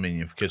dressed as a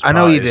minion for kids' I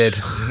know you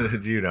parties. did.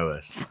 Did you know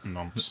this?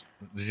 Nonsense.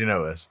 Did you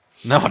know this?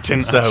 No, I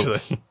didn't So,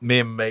 actually.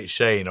 me and mate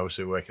Shane,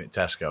 obviously working at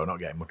Tesco, not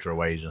getting much of a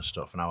wage and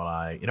stuff, and I was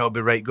like, it'd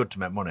be right good to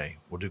make money.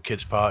 We'll do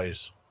kids'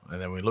 parties.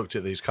 And then we looked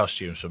at these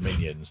costumes for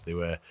minions. They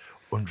were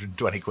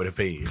 120 quid a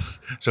piece.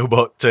 So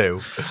bought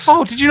two.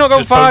 Oh, did you not go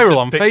Just viral posted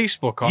on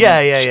Facebook?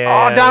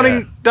 Yeah. Oh,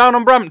 down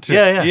on Brampton.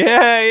 Yeah.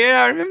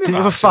 Yeah, I remember. Did you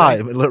that, have a fight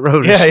at Middle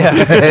Road? Yeah.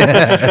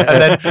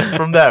 And then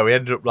from there, we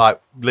ended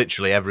up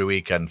literally every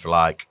weekend for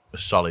a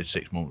solid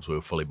 6 months. We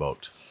were fully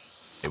booked.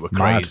 It was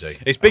crazy.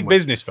 It's big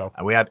business, though.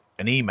 And we had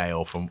an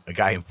email from a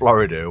guy in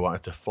Florida who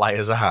wanted to fly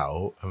us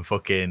out and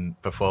fucking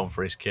perform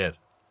for his kid.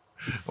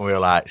 And we were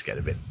like, it's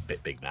getting a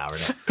bit big now,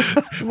 isn't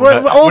it?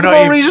 All the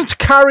more reason to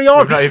carry on.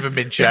 We've not even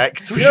been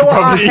checked. We You know should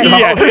what probably I-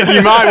 start. Yeah,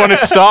 you might want to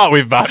start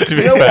with that, to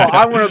be You know fair. what?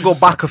 I'm going to go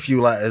back a few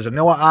letters. And you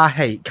know what I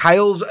hate?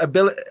 Kyle's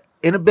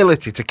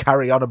inability to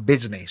carry on a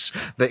business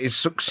that is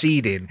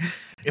succeeding.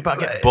 Yeah, but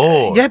I get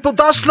bored. Yeah, but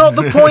that's not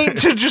the point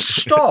to just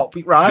stop,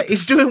 right?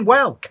 He's doing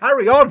well.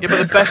 Carry on. Yeah,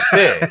 but the best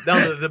bit,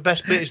 the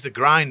best bit is the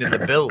grind and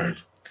the build.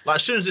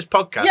 As soon as this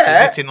podcast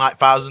is hitting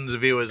thousands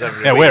of viewers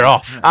every week, we're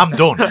off. I'm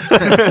done.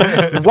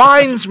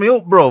 Winds me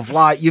up, bruv.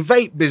 Like your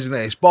vape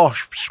business,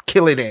 Bosch,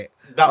 killing it.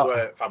 That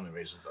were family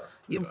reasons, though.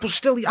 Yeah, but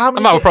still, how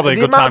many that was probably a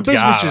the good amount time of to get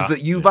out of businesses that.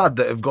 that you've had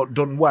that have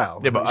done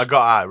well? Yeah, but I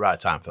got out right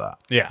time for that.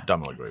 Yeah.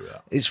 Don't agree with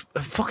that. It's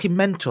fucking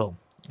mental.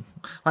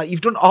 Like,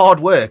 you've done hard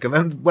work, and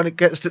then when it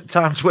gets to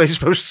times where you're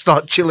supposed to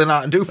start chilling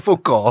out and do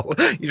fuck all,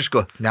 you just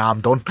go, nah,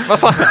 I'm done.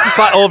 It's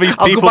like all these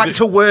people. I'll go back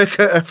to work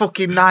at a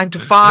fucking 9 to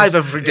 5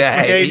 every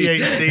day.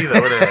 ADHD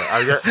though,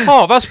 isn't it?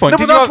 Oh, that's the point. No,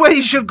 but that's where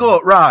you should go.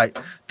 Right,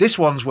 this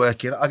one's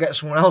working. I'll get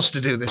someone else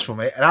to do this for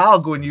me, and I'll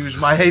go and use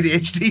my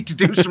ADHD to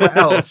do something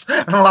else,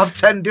 and I'll have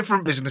 10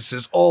 different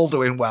businesses all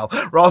doing well,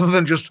 rather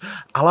than just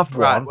I'll have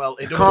one. Right, well,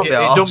 it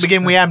don't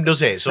begin with M,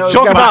 does it? So No,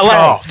 Talking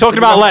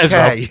about letters,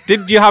 Okay. though,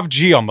 did you have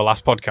G on the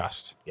last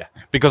podcast? Yeah.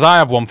 Because I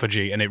have one for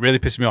G, and it really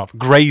pissed me off.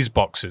 Graze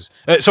boxes.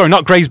 Sorry,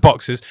 not graze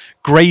boxes.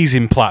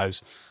 Grazing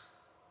platters.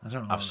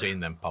 I've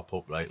seen them pop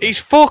up lately. It's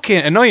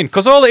fucking annoying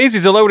because all it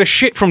is a load of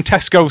shit from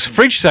Tesco's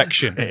fridge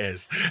section. It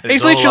is.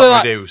 It's all literally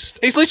like reduced.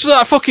 it's literally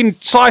like a fucking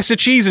slice of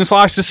cheese and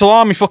slice of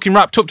salami fucking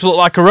wrapped up to look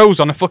like a rose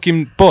on a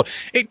fucking board.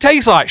 It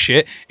tastes like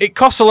shit. It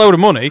costs a load of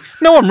money.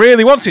 No one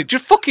really wants it.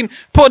 Just fucking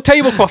put a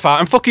tablecloth out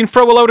and fucking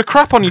throw a load of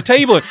crap on your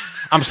table.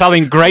 I'm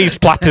selling graze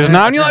platters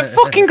now, and you're like,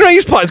 fucking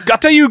graze platters. I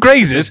tell you who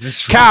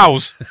grazes.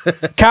 Cows.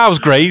 Cows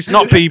graze,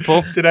 not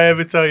people. Did I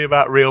ever tell you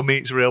about real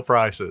meats, real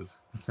prices?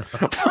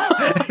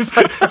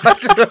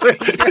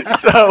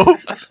 So,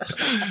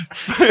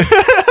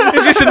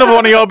 Is this another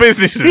one of your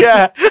businesses?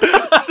 yeah.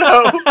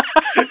 So,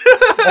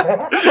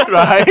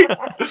 right.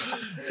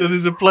 So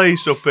there's a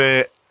place up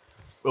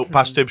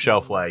past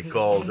Tibshelf Way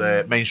called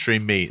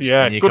Mainstream Meats.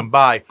 Yeah, and you can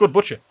buy good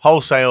butcher.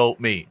 wholesale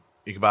meat.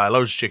 You can buy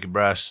loads of chicken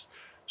breasts,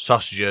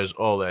 sausages,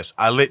 all this.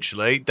 I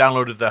literally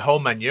downloaded the whole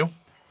menu.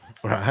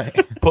 Right.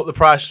 Put the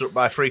price up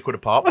by £3 a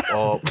pop,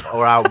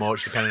 or how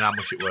much, depending on how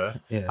much it were,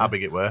 how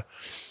big it were.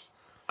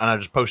 And I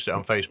just posted it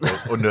on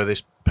Facebook under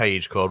this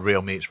page called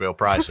Real Meats, Real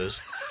Prices.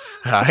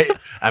 Right?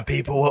 And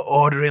people were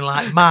ordering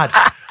like mad.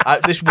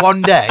 This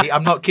one day,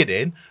 I'm not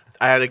kidding,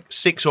 I had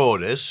 6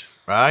 orders,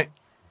 right,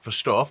 for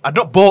stuff. I'd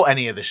not bought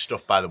any of this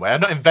stuff, by the way.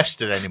 I'd not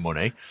invested any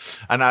money.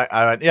 And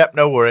I went, yep,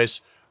 no worries.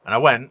 And I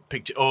went,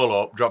 picked it all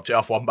up, dropped it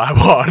off one by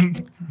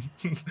one.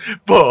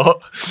 But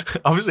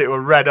obviously it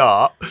was red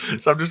hot,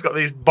 so I've just got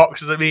these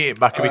boxes of meat in the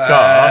back of my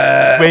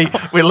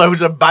car with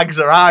loads of bags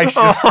of ice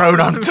just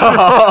thrown on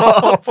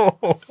top.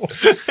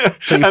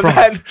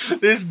 Then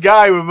this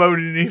guy was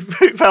moaning he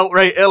felt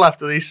right ill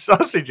after these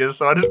sausages,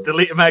 so I just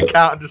deleted my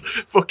account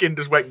and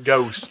just went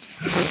ghost.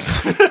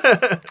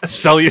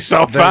 Sell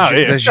yourself out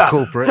here. There's your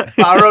culprit.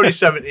 I'm only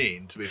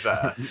 17, to be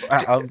fair.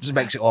 Just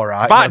makes it all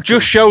right. That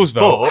just shows,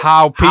 though, But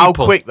how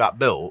quick that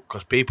built,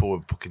 because people were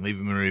fucking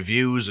leaving me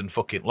reviews and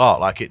fucking lot.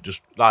 Like, it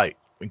just, like,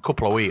 in a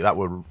couple of weeks, that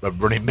were a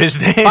running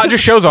business. That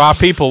just shows how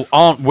people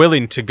aren't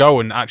willing to go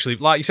and actually,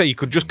 like you say, you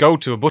could just go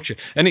to a butcher,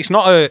 and it's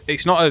not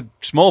a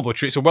small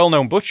butcher; it's a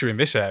well-known butcher in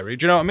this area.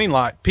 Do you know what I mean?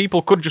 Like,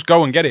 people could just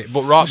go and get it,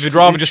 but they'd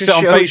rather just sit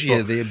on shows you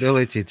Facebook. the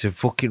ability to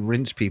fucking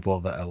rinse people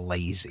that are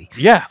lazy.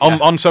 Yeah,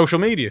 on social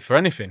media for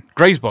anything.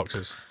 Graze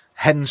boxes.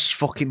 Hence,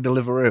 fucking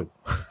Deliveroo.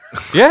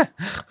 Yeah,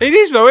 it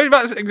is though.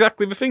 That's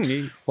exactly the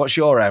thing. What's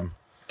your M,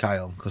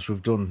 Kyle? Because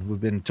we've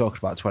been talking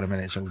about 20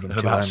 minutes and we've done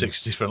about 2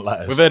 6 different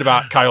letters. We've heard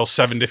about Kyle's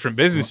 7 different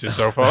businesses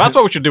so far. That's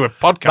what we should do a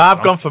podcast. But I've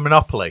on. gone for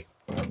Monopoly.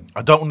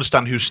 I don't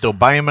understand who's still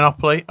buying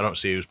Monopoly. I don't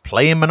see who's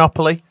playing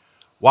Monopoly.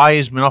 Why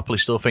is Monopoly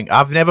still a thing?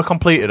 I've never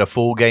completed a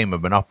full game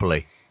of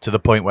Monopoly to the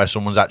point where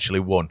someone's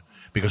actually won.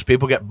 Because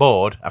people get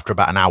bored after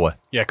about an hour.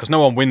 Yeah, because no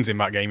one wins in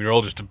that game. You're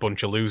all just a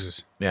bunch of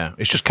losers. Yeah,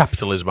 it's just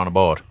capitalism on a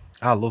board.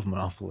 I love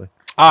Monopoly.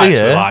 I Do you?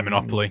 actually like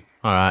Monopoly.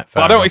 All right,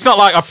 But I don't. It's not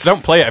like I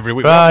don't play it every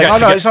week. Right. Oh,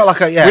 no, it's not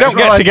like a... Yeah, We don't it's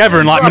not get together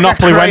and like it's not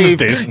Monopoly a crave-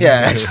 Wednesdays.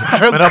 Yeah, I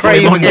don't Monopoly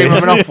crave a game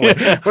of Mondays.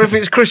 Monopoly. But if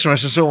it's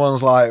Christmas and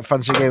someone's like,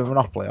 fancy a game of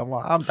Monopoly, I'm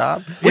like, I'm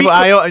down. Yeah, but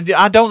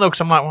I don't know,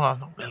 because I'm like, well, I've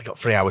not really got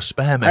 3 hours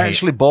spare, mate. I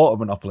actually bought a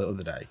Monopoly the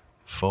other day.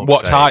 Fuck's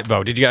What sake. type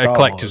though? Did you get a Star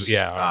collector's? Wars.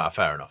 Yeah. all right.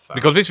 Fair enough. Fair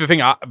Because this is the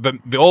thing.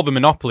 All the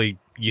Monopoly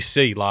you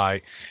see,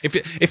 like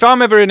if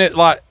I'm ever in it,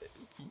 like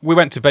we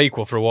went to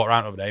Bakewell for a walk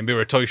around over there, and we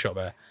were a toy shop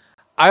there.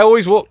 I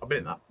always walk. I've been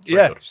in that.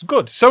 Yeah, it's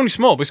good. It's only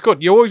small, but it's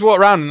good. You always walk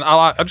around, and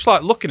I just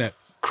like looking at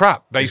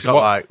crap. It's Basically, got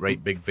like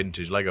great big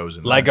vintage Legos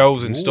in there.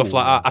 Legos and stuff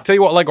like that. I tell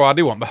you what, Lego I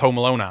do want the Home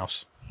Alone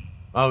house.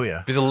 Oh,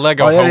 yeah. There's a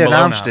Lego Oh, yeah, Home they Alone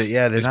announced house. it.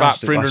 Yeah, they it's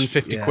about announced it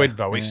 350 last- quid yeah,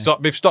 though. yeah.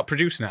 They've stopped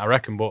producing it, I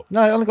reckon. But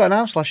No, it only got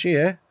announced last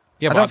year.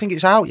 yeah, I but don't think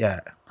it's out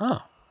yet.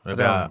 Oh,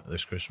 Maybe out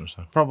this Christmas,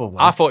 then. Probably.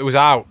 I thought it was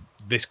out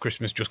this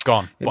Christmas, just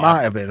gone. it But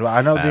might have been. But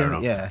I know Fair they...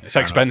 enough. Yeah. It's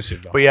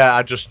expensive though. But yeah,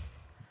 I just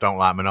don't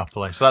like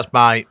Monopoly. So that's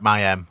my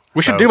M.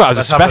 We should So do that as a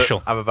let's have special.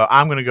 have a vote.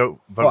 I'm going to go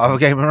vote. What, have a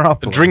game of A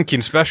Monopoly?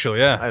 drinking special,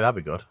 yeah. Hey, that'd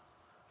be good.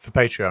 For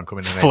Patreon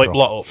coming in Flip April.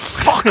 lot up.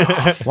 Fuck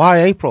off.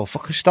 Why April?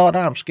 Fucking start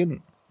now. I'm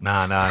skint. No.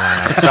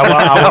 So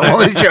I I'm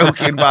want only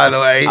joking, by the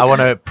way.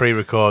 to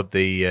pre-record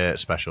the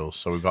specials,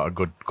 so we've got a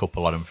good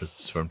couple on them for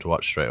them to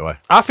watch straight away.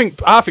 I think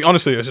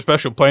honestly, it's a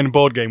special. Playing a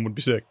board game would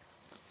be sick.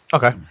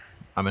 Okay,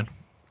 I'm in.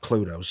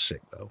 Cluedo's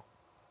sick, though.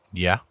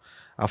 Yeah.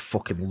 I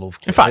fucking love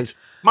Cluedo. In fact,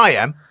 my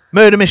M,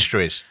 murder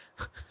mysteries.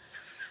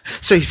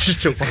 So you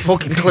just took my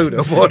fucking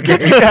Cluedo board game.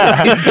 You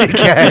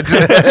dickhead.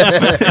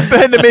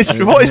 Murder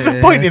mystery. What is the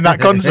point in that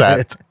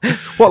concept?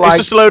 What, It's like...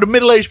 just a load of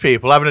middle-aged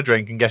people having a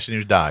drink and guessing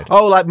who's died.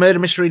 Oh, like Murder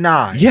Mystery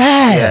 9?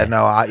 Yeah. Yeah,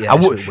 no, it's a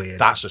bit weird.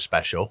 That's a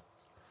special.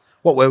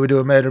 What, where we do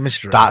a murder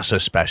mystery? That's a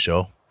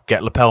special.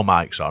 Get lapel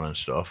mics on and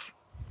stuff.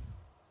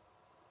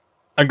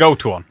 And go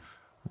to one.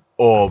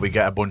 Or we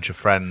get a bunch of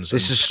friends.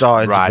 This is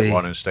starting to write be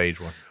one and stage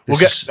one.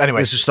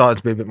 Anyway. This is starting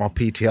to be a bit more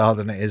PTR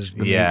than it is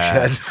the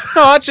Meatshed.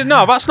 No, actually,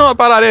 no. That's not a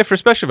bad idea for a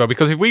special though,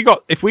 because if we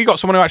got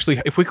someone who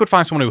actually, if we could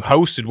find someone who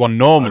hosted one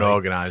normally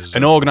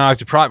and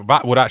organised a private,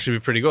 that would actually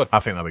be pretty good. I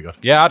think that'd be good.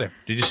 Yeah, I do.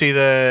 Did you see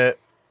the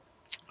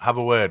Have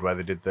a Word where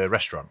they did the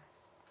restaurant?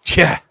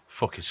 Yeah,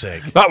 fucking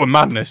sick. That was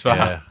madness. That.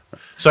 Yeah.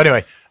 So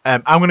anyway,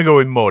 I'm going to go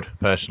with Mud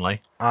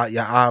personally.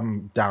 Yeah,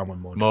 I'm down with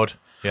Mud. Mud.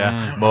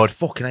 Yeah, Mud. I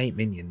fucking hate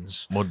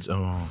Minions. Mud.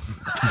 Oh.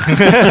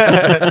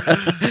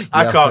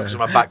 I can't because of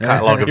my back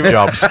catalogue of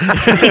jobs.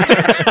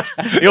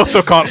 He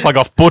also can't slag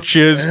off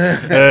butchers.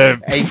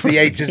 The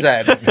A to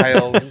Z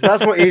fails.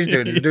 That's what he's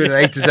doing. He's doing an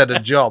A to Z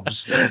of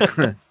jobs.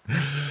 Right,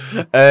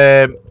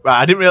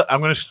 I didn't really. I'm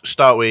going to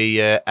start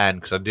with N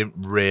because I didn't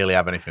really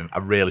have anything. I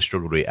really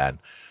struggled with N.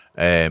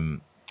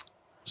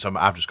 So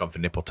I've just gone for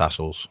nipple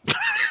tassels.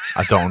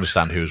 I don't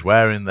understand who's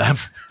wearing them.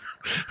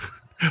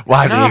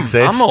 Why do they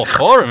exist? I'm all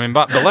for them in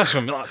back the less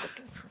one. Like,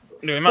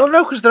 well,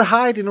 no, because they're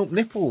hiding up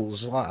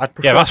nipples. Like,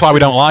 yeah, that's why we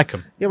don't like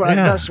them. Yeah, but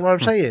that's what I'm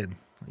saying.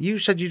 You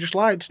said you just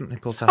liked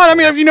nipple tassels. I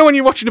mean, you know when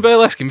you're watching a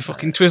burlesque and you're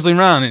fucking twizzling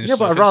around and yeah,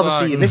 but I'd rather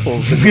see your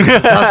nipples than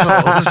nipple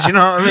tassels. Do you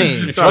know what I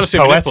mean? If you want to see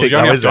my nipples, you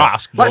only have to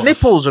ask. Like,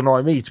 nipples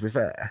annoy me, to be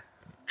fair.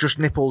 Just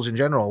nipples in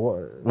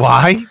general.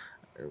 Why?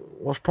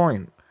 What's the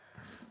point?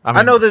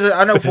 I know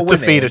for women. To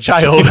feed a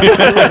child.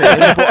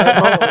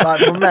 But like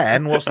for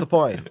men, what's the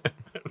point?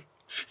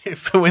 To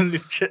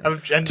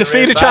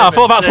feed a child. I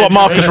thought that's what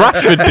Marcus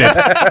Rashford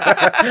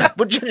did.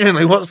 But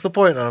genuinely, what's the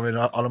point on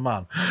a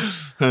man?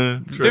 There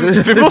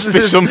must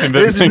be something.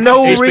 There's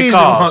no reason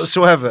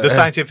whatsoever. The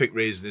scientific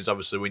reason is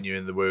obviously when you're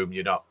in the womb,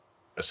 you're not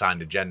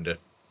assigned a gender.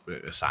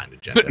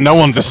 No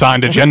one's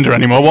assigned a gender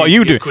anymore. What are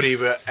you doing? You could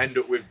either end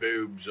up with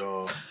boobs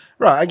or...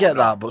 Right, I get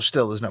that, but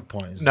still, there's no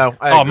point. No.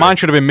 Mine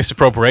should have been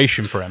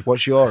misappropriation for him.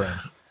 What's your end?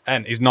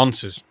 And he's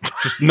nonsense.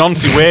 Just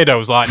noncy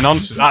weirdos like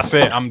nonsense. That's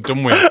it. I'm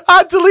done with it.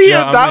 I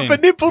deleted for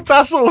nipple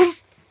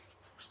tassels.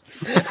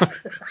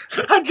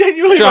 I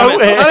genuinely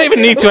wrote it. I don't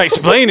even need to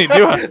explain it,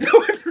 do I?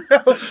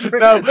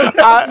 No.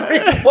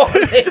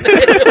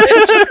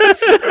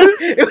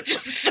 It was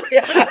just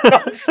straight out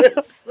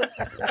nonsense.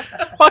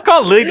 I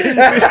can't lead.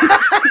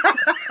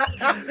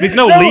 There's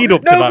no lead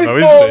up to that, though,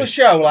 is Before there? the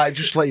show, like,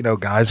 just to let you know,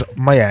 guys,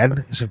 my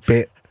end is a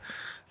bit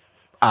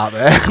out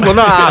there. Well,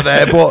 not out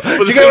there, but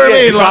do you get what I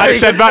mean? If I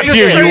said that to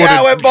you, you wouldn't.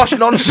 I went bosh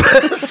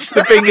nonsense.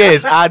 The thing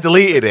is, I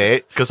deleted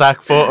it because I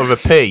thought of a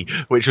P,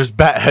 which was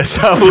better,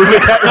 so we'll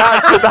get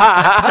right to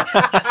that.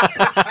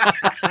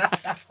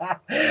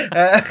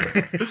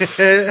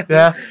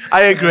 Yeah,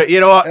 I agree. You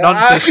know what?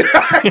 Nonsense.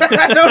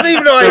 I don't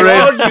even know how you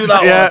argue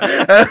that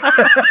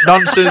one.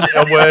 Nonsense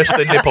are worse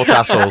than nipple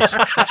tassels.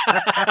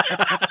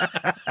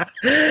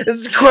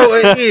 Let's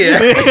quote it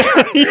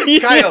here.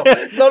 Kyle,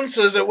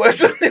 nonsense are worse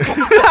than nipple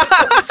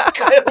tassels.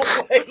 Kyle,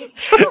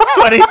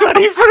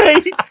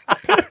 2023.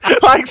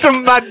 Like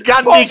some Mad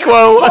Gandhi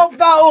quote. Pop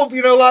that up,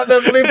 you know, like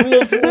them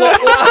live,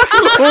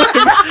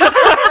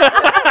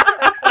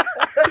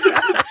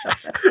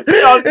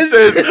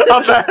 Nonsense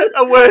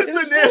are worse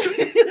than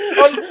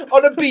nipple.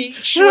 on a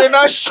beach with a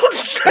nice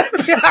sunset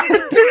behind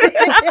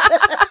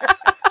it.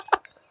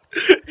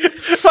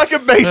 Like a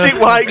basic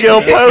white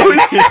girl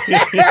pose.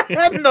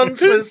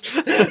 Nonsense.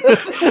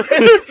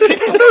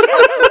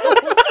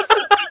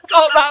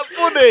 Not that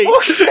funny.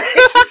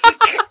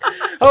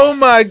 Oh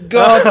my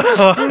god.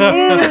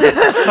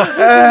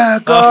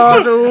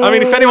 God. I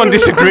mean, if anyone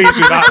disagrees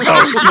with that,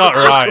 though, it's not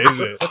right, is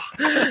it?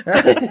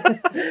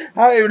 I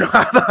don't even know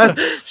how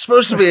that's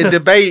supposed to be a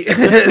debate.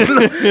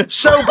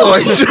 So,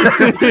 boys,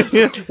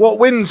 what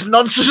wins?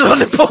 Nonsense on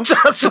nipple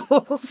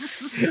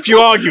tassels. If you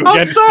argue I'll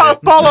against start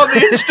it, a poll on the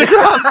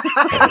Instagram.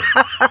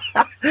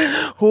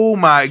 Oh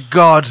my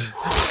god.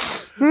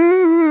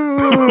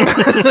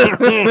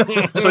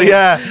 So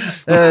yeah,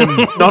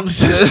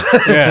 nonsense.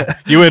 yeah,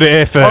 you heard it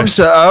here first.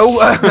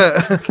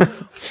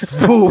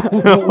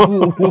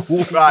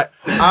 Right,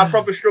 I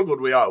probably struggled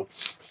with O.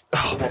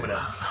 Oh, 1 minute.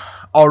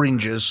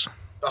 Oranges.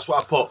 That's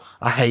what I put.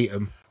 I hate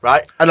them.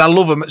 Right, And I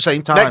love them at the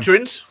same time.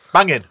 nectarines,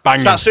 banging.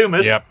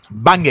 Satsumas, Yep.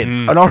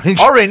 banging. An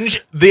orange.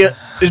 Orange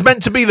is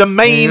meant to be the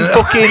main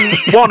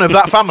fucking one of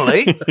that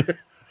family.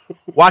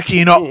 Why can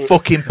you not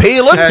fucking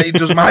peel them? It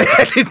does my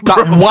head in.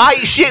 That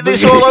white shit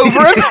that's all over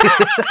them.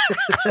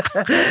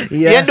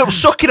 Yeah. You end up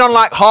sucking on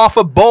like half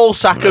a ball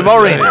sack of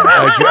orange.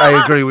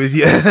 I agree with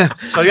you.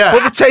 So yeah,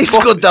 But it tastes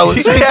good though at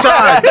the same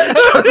time.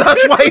 So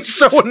that's why it's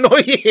so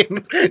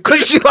annoying.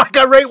 Because you like,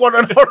 I rate one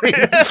an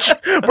orange.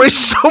 But it's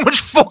so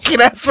much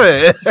fucking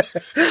effort.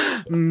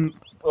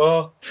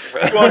 Oh,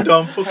 go on,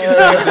 Dom. Fucking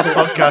finish this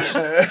podcast.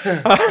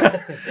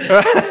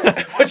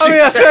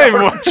 I tell you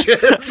what.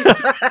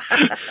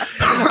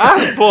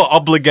 I put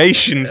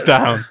obligations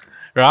down.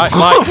 Right,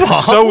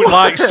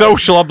 like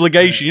social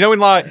obligation. You know, when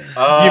like you've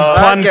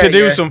planned to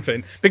do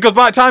something, because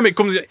by the time it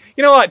comes,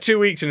 you know, like 2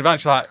 weeks in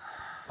advance, you're like,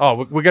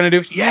 oh, we're going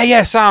to do,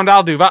 yeah, sound,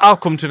 I'll do that. I'll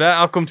come to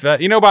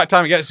that. You know, by the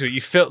time it gets to it, you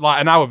feel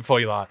like an hour before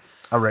you're like,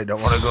 I really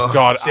don't want to go.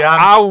 God,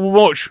 how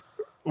much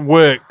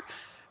work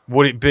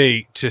would it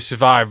be to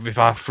survive if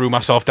I threw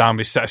myself down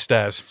this set of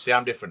stairs? See,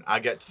 I'm different. I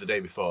get to the day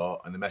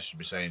before and the message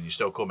me saying, you're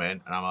still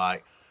coming? And I'm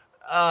like,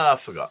 I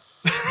forgot.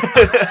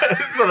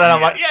 So then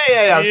I'm like,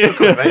 yeah, I'm still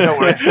coming, mate. Don't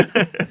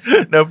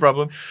worry. No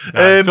problem.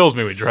 No, it fills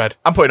me with dread.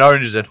 I'm putting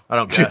oranges in. I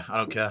don't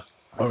care.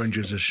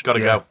 Oranges are Gotta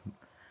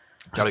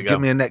go.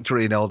 Give me a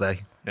nectarine all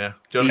day. Yeah.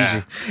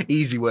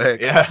 Easy work.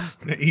 Yeah.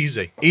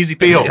 Easy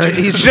peel.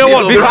 Easy you know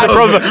what? This is the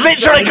problem.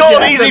 Literally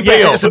called easy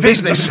peel. It's a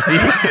business.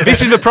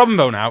 This is the problem,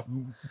 though, now.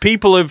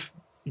 People have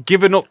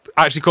given up,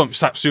 actually come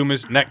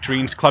Satsumas,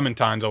 nectarines,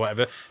 clementines, or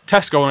whatever,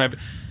 Tesco, and whatever.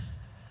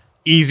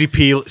 Easy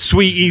peel,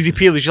 sweet easy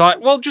peel. You're like,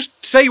 well,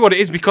 just say what it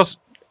is, because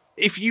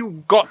if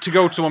you got to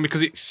go to one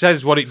because it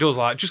says what it does,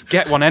 like, just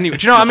get one anyway.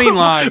 Do you know what I mean?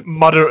 Like,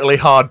 moderately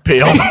hard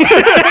peel. That's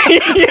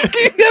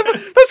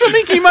what I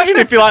mean. Can you imagine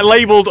if you like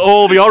labelled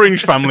all the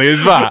orange family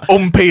as that?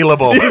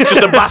 Unpeelable.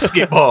 Just a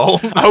basketball.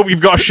 I hope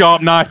you've got a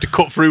sharp knife to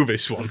cut through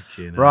this one.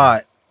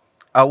 Right.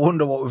 I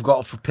wonder what we've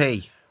got for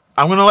P.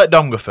 I'm going to let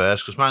Dom go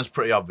first because mine's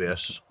pretty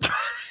obvious.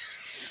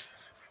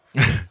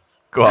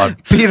 Go on.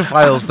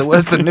 Paedophiles, the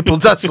worst than nipple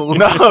tassels.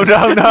 No.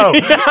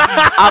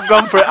 I've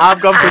gone for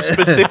a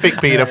specific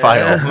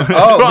paedophile.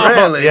 Oh,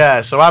 really?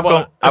 Yeah, so I've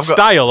got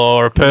style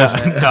or a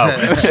person?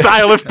 No.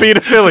 Style of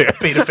paedophilia.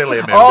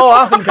 Paedophilia. Maybe. Oh,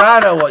 I think I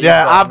know what you've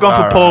got. I've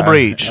gone for Paul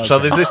Breach. Okay. So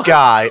there's this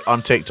guy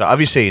on TikTok. Have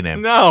you seen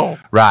him? No.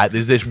 Right,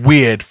 there's this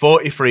weird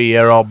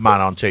 43-year-old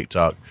man on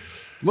TikTok.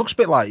 Looks a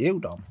bit like you,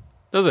 Dom.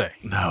 Does he?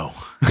 No.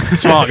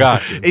 Smart guy.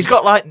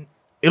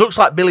 He looks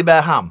like Billy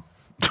Bear Ham.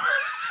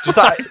 Just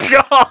that,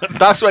 God,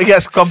 that's what he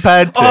gets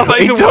compared to. Oh,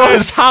 but he's a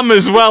worse ham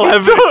as well. He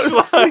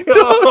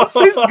does.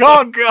 He's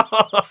gone.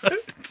 God.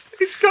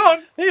 He's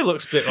gone. He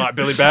looks a bit like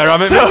Billy Bear Ham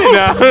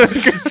now.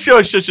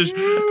 Shush.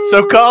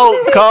 So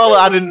Carl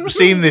hadn't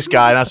seen this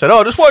guy, and I said,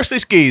 "Oh, just watch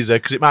this geezer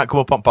because it might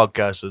come up on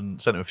podcasts,"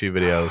 and sent him a few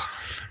videos.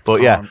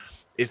 But yeah,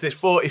 it's this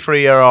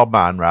 43-year-old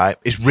man, right?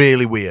 It's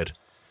really weird.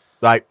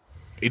 Like,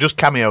 he does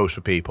cameos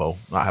for people,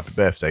 like happy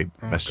birthday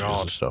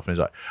messages and stuff, and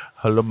he's like,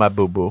 "Hello, my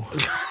boo boo."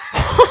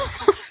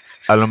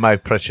 Hello, my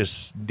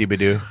precious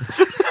dibidoo.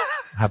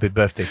 Happy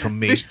birthday from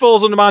me. This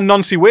falls under my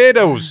Nancy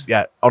weirdos.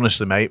 Yeah,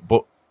 honestly, mate,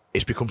 but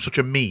it's become such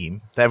a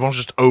meme that everyone's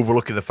just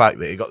overlooking the fact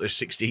that he got this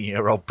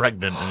 16-year-old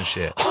pregnant and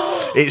shit.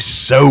 It's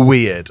so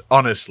weird,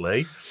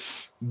 honestly.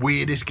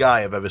 Weirdest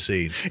guy I've ever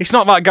seen. It's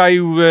not that guy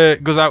who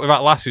goes out with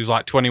that lass who's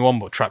like 21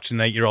 but trapped in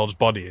an 8-year-old's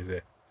body, is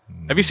it?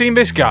 Have you seen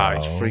this guy?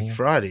 It's Freaky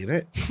Friday, isn't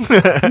it?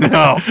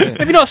 No.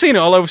 Have you not seen it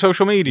all over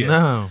social media?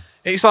 No.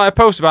 It's like a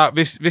post about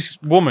this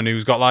woman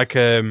who's got like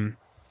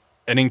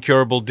an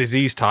incurable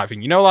disease type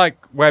thing. You know, like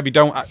where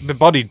the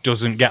body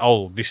doesn't get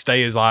old. They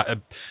stay as like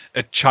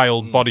a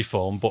child body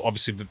form, but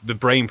obviously the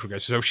brain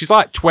progresses. So she's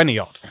like 20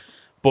 odd,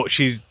 but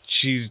she's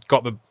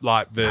got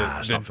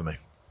It's not for me.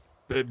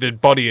 The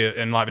body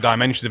and like the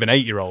dimensions of an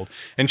 8-year-old,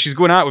 and she's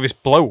going out with this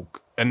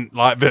bloke, and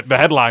like the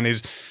headline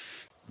is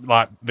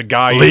like the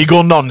guy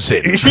legal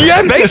nonsense.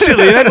 Yeah,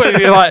 basically.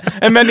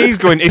 And then he's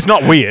going, it's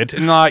not weird,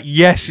 and like,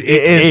 yes, it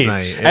is.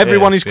 Mate,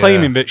 Everyone is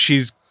claiming that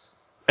she's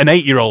an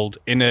 8-year-old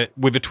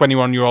with a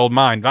 21-year-old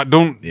mind. That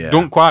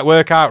don't quite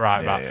work out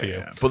right for you.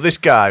 Yeah. But this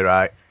guy,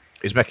 right,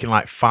 is making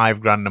like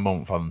 $5,000 a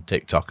month on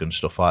TikTok and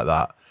stuff like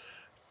that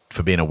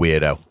for being a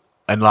weirdo.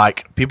 And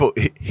like people,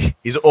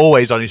 he's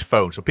always on his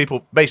phone. So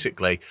people,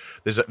 basically,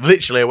 there's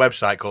literally a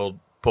website called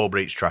Paul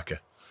Breach Tracker,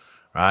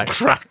 right?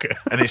 Tracker,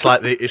 and it's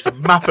like it's a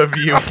map of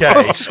UK.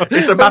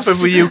 It's a map of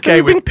the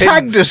UK with pins.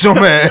 Tagged or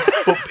somewhere.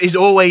 But he's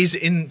always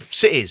in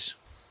cities.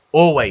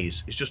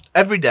 Always. It's just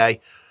every day.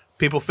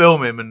 People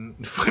film him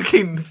and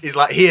fucking he's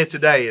like here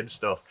today and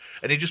stuff.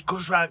 And he just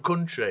goes around the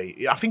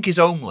country. I think he's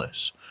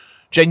homeless.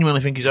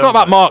 Genuinely think he's homeless. It's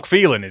not about Mark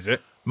Phelan, is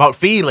it? Mark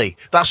Feely.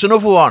 That's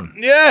another one.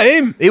 Yeah,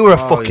 him. He were a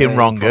fucking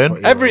wrong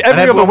un. Every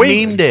other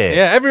week.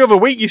 Yeah, every other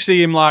week you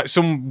see him like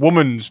some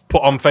woman's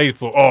put on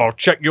Facebook, oh,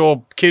 check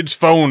your kids'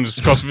 phones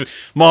because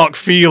Mark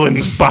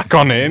Phelan's back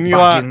on it. And you're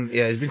like,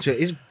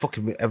 he's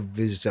fucking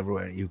visited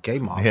everywhere in the UK,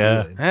 Mark.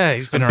 Yeah. Phelan. Yeah,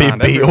 he's been being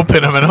around beat up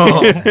in him and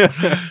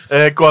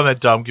all. Go on then,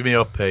 Dom. Give me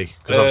your P.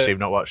 Because obviously you've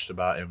not watched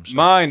about him. So.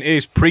 Mine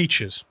is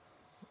Preachers.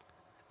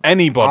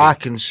 Anybody. I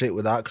can sit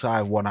with that because I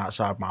have one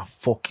outside my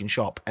fucking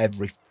shop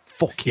every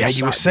fucking Saturday.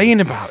 You were saying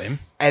about him.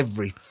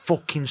 Every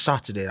fucking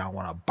Saturday I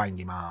want to bang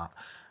him out.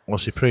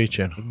 What's he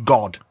preaching?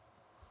 God.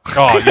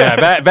 Oh,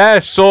 yeah,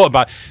 they're sort of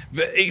bad.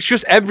 It's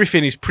just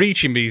everything is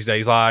preaching these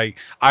days. Like,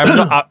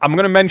 I'm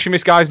going to mention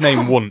this guy's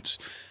name once.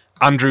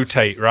 Andrew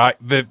Tate, right?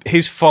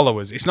 His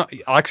followers. It's not,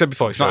 like I said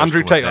before, it's not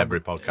Andrew Tate. Every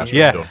podcast.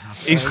 Yeah,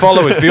 his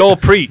followers. They all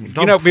preach.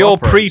 They all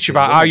preach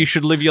about how you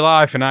should live your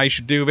life and how you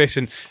should do this.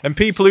 And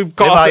people who've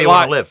got how you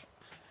want to live.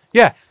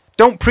 Yeah.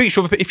 Don't preach.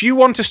 If you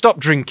want to stop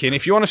drinking,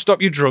 if you want to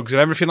stop your drugs and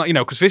everything, like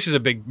because this is a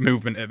big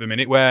movement at the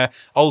minute where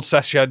old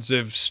sesh heads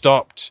have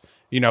stopped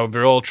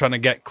they're all trying to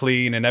get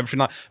clean and everything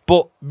like.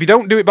 But if you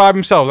don't do it by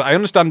themselves, I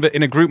understand that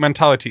in a group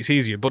mentality it's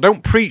easier. But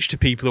don't preach to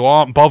people who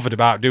aren't bothered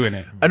about doing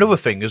it. Another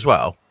thing as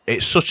well,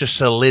 it's such a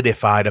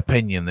solidified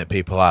opinion that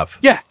people have.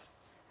 Yeah.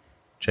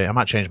 I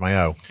might change my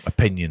own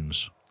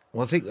opinions.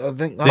 Well, I think That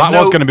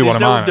was going to be one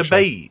of mine. There's no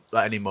debate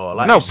anymore.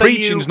 Like, no,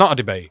 preaching's not a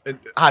debate.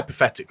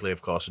 Hypothetically,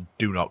 of course, and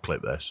do not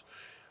clip this.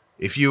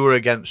 If you were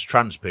against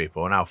trans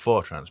people and now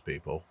for trans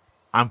people,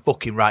 I'm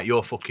fucking right,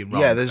 you're fucking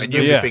wrong. Yeah, and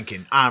you'll be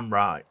thinking, I'm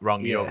right,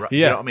 wrong, you're right. Yeah.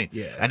 You know what I mean?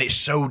 Yeah. And it's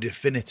so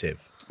definitive.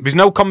 There's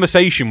no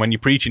conversation when you're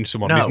preaching to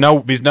someone. No.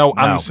 There's no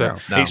answer.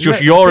 No. It's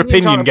just your Opinions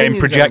opinion aren't getting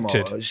opinions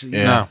projected.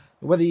 anymore. No.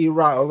 Whether you're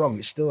right or wrong,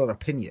 it's still an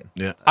opinion.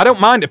 Yeah. I don't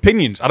mind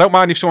opinions. I don't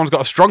mind if someone's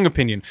got a strong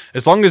opinion,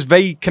 as long as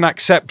they can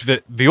accept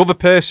that the other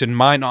person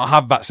might not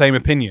have that same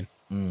opinion.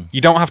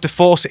 You don't have to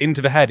force it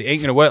into the head. It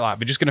ain't going to work like that.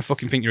 They're just going to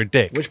fucking think you're a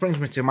dick. Which brings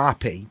me to my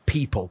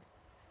people.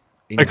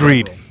 in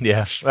Agreed.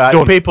 general. Yeah.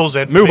 Done. People's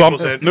in. Move on.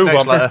 People's in. Move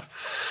Next on. letter.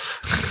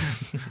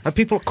 And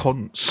people are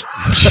cunts.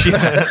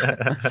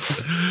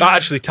 That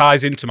actually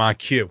ties into my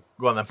cue.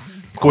 Go on then.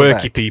 Quirky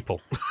Correct.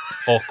 people.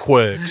 Or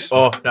quirks.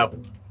 Oh, no.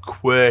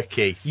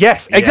 Quirky.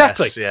 Yes,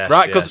 exactly. Yes,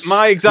 right, because yes.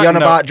 my exact You're on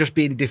note- about just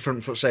being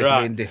different for the sake Right.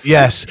 of being different.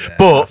 Yes, Yeah,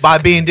 but by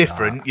being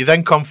different, you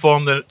then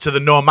conform to the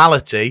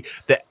normality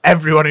that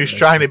everyone who's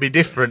trying to be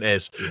different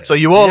is. So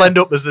you all end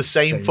up as the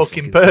same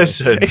fucking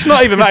person. It's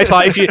not even that. It's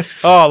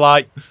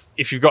like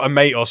if you've got a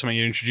mate or something,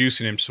 you're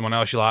introducing him to someone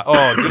else, you're like,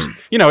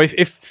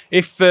 just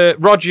if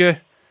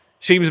Roger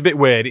seems a bit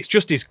weird, it's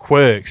just his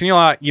quirks,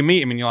 and you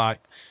meet him and you're like,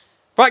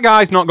 that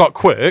guy's not got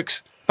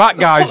quirks. That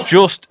guy's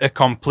just a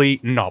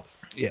complete knob.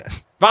 Yeah.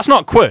 That's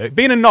not quirk.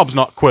 Being a knob's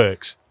not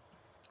quirks.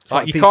 It's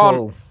like you people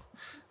can't.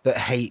 that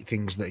hate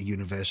things that are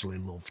universally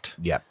loved.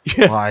 Yeah.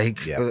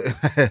 Like, Yeah.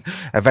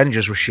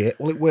 Avengers were shit.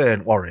 Well, it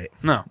weren't, were it?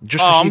 No.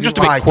 Just 'cause I'm you just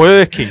a didn't bit like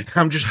quirky.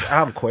 it.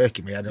 I'm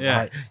quirky, man. I don't Yeah.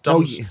 like.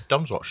 No,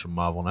 Dom's watched some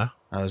Marvel now.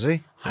 has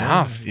he? I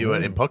have. You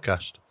weren't in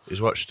podcast. He's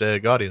watched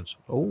Guardians.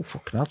 Oh,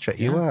 fucking! I'll check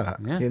you out.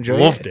 Yeah. You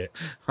enjoyed Loved it.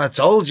 I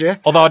told you.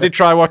 Although I did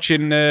try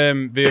watching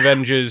the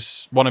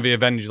Avengers, one of the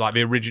Avengers, like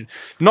the original,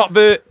 not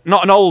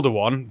an older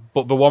one,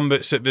 but the one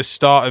that's at the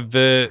start of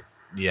the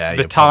Yeah,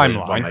 The you probably-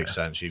 timeline. That makes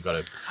sense. You've got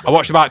to. I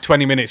watched about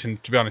 20 minutes,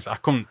 and to be honest, I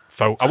couldn't.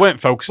 I weren't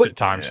focused at the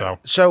time, so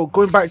So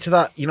going back to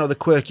that, the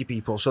quirky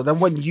people. So then,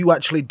 when you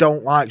actually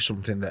don't like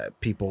something that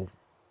people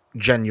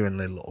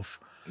genuinely love,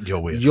 You're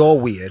weird. you're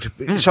weird.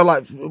 So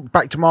like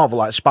back to Marvel,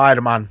 like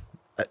Spider-Man.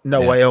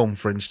 No Way Home,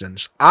 for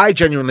instance. I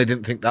genuinely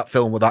didn't think that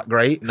film was that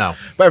great. No.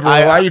 But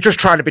everyone, like, you're just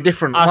trying to be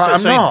different. I Like, said I'm the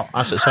same. not.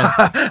 I said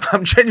the same.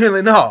 I'm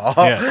genuinely not.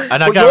 Yeah.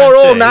 And I but you're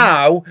all guarantee-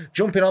 now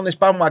jumping on this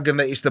bandwagon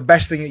that it's the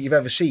best thing that you've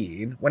ever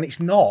seen when it's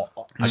not.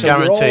 I So you're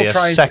all guarantee a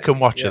trying to- second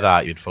watch yeah. of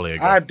that, you'd fully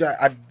agree.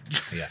 I'd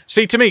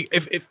see, to me,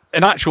 if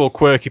an actual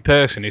quirky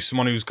person is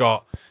someone who's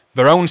got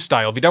their own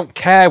style, they don't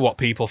care what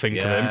people think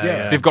of them.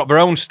 Yeah. They've got their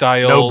own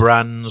style. No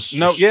brands.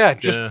 No,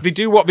 just they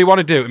do what they want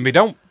to do, and they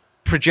don't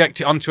project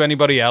it onto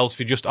anybody else.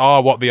 They just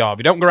are what they are.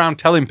 They don't go around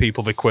telling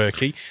people they're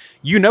quirky.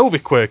 You know they're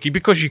quirky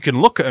because you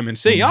can look at them and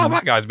see,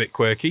 that guy's a bit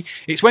quirky.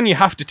 It's when you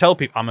have to tell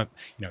people,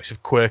 it's a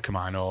quirk of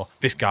mine, or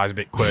this guy's a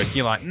bit quirky.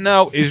 You're like,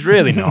 no, he's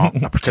really not.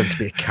 I pretend to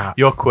be a cat.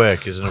 Your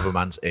quirk is another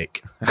man's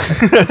ick.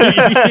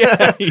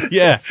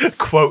 yeah.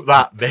 Quote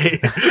that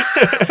bit.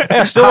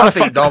 I still I want to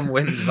think Dom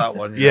wins that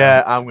one.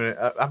 Yeah, I'm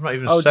gonna. I've not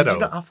even Oh, said did you it.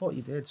 not? I thought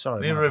you did.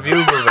 Sorry. In man.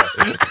 review,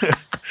 brother.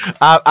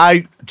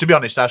 I, to be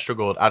honest, I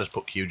struggled. I just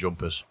put queue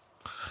jumpers.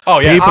 Oh,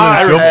 yeah. People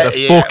I- who jump the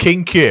yeah.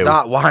 fucking queue.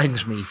 That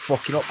winds me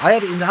fucking up. I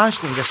had it in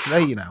Iceland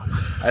yesterday,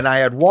 and I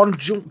had one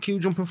queue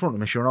jump in front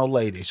of me. She was an old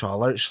lady, so I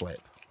let it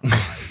slip.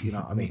 You know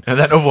what I mean? And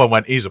then other one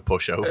went, he's a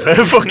pushover.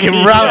 Fucking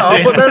Ran ran off,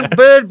 in. but then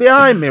bird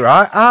behind me,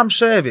 right? I'm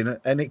serving,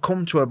 and it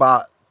come to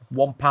about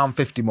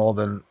 £1.50 more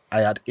than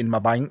I had in my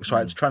bank, so I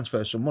had to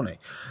transfer some money.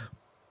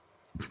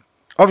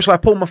 Obviously, I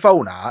pulled my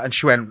phone out, and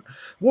she went,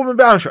 "Woman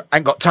behind me,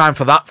 ain't got time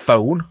for that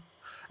phone."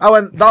 I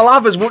went, "They'll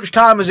have as much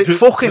time as it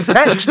fucking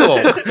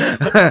textbook."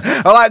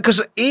 I like,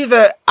 because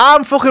either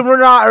I'm fucking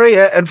running out of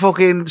here and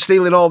fucking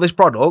stealing all this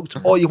product,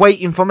 or you're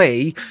waiting for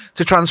me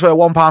to transfer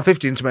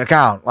 £1.50 into my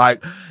account.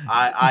 Like,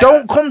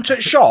 don't come to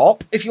the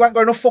shop if you ain't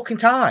got enough fucking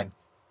time.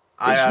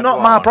 It's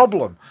not my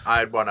problem. I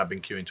had one, I've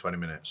been queuing 20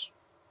 minutes.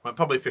 Well,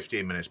 probably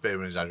 15 minutes, bit of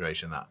an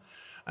exaggeration that.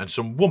 And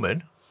some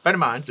woman, bear in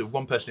mind, there was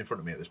one person in front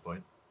of me at this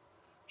point.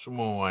 Some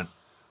woman went,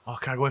 "Oh,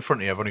 can I go in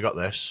front of you? I've only got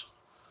this."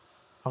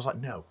 I was like,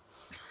 "No.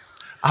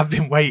 I've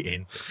been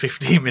waiting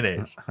 15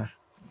 minutes.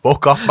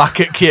 Fuck off back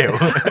at queue."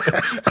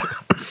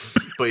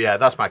 But yeah,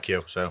 that's my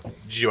queue. So,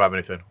 did you have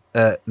anything?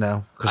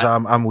 No, because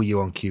I'm with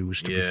you on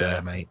cues, to be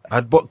fair, mate.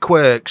 But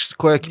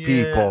quirky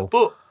people.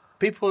 But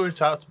people are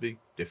entitled to be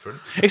different.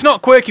 It's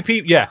not quirky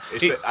people. Yeah.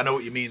 I know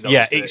what you mean, though.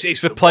 Yeah,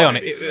 it's the play on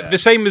it. The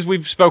same as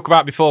we've spoke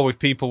about before with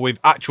people with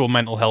actual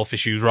mental health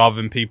issues rather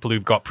than people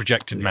who've got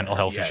projected mental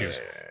health issues.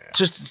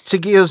 Just to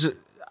give us,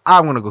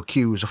 I'm going to go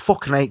cues. I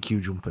fucking hate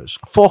queue jumpers.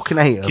 I fucking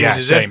hate them. Yeah,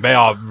 is same. it? They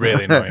are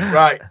really annoying.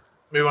 Right,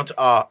 move on to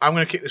R. I'm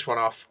going to kick this one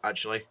off,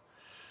 actually.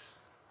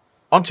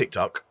 On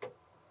TikTok.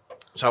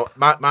 So,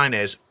 mine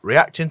is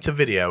reacting to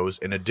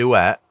videos in a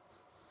duet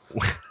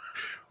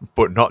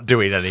but not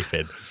doing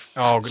anything.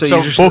 Oh, So so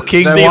you just-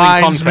 Fucking stealing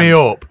winds content. me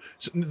up.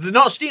 So they're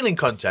not stealing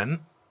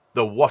content.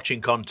 They're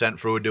watching content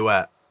through a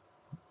duet.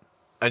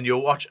 And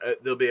you'll watch.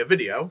 There'll be a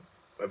video,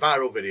 a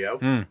viral video,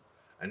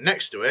 and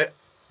next to it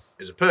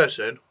is a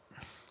person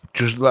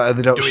Just like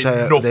they don't doing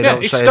say nothing. they Yeah,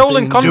 don't it's say stolen a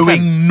thing. content.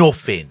 doing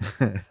nothing.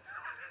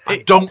 I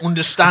don't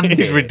understand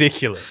It's it.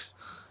 ridiculous.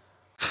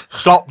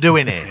 Stop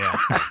doing it.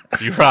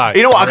 You're right.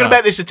 You know what? I'm You're going to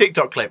bet this is a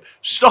TikTok clip.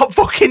 Stop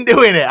fucking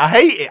doing it. I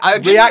hate it. I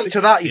React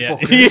to that, you Yeah.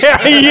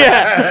 fuckers.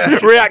 yeah.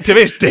 React to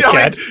this, You know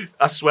what I dickhead. mean?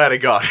 I swear to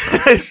God,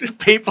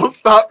 people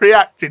start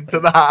reacting to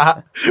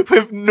that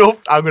with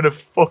nothing. I'm gonna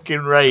fucking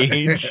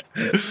rage.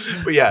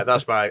 But yeah,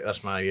 that's my.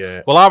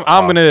 Well,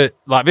 I'm gonna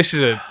like this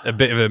is a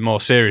bit of a more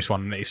serious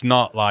one. It's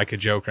not like a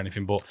joke or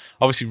anything, but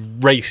obviously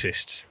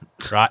racists,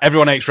 right?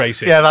 Everyone hates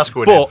racists. Yeah, that's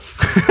good. But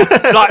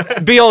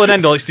like, be all and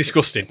end all, it's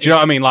disgusting. Do you know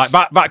what I mean? Like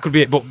that could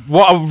be it. But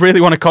what I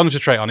really want to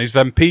concentrate on is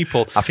them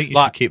people. I think you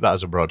like, should keep that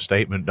as a broad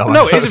statement. Don't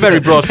No, I? it is a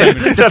very broad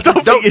statement. I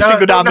don't think you should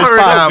go down this narrow it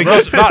path down,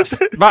 because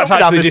that's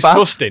Down actually this path.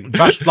 disgusting.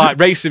 That's, like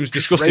racism's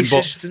disgusting.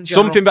 Racist in But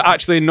general. something that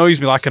actually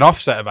annoys me, like an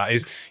offset of that,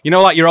 is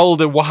like your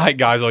older white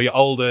guys or your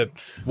older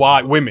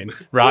white women,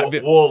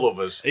 right? War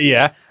lovers.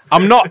 Yeah,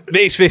 I'm not.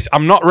 It's this.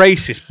 I'm not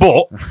racist,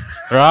 but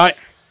right.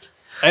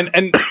 And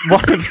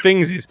one of the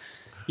things is,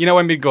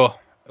 when we go,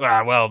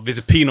 well, there's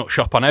a peanut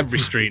shop on every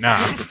street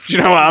now. Do you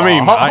know what I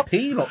mean? Right?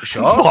 Peanut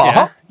shop.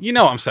 Yeah. You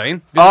know what I'm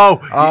saying? Oh,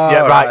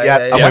 yeah, right,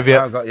 yeah, I'm with you.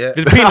 I got you.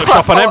 There's a peanut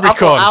shop on every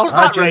corner. How's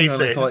I that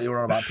genuinely thought racist? you were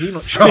on about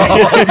peanut shop.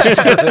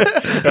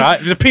 Right?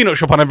 There's a peanut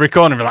shop on every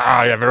corner. And we're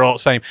like, yeah, they're all the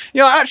same.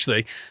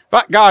 Actually,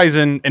 that guy's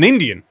an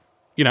Indian.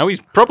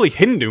 He's probably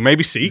Hindu,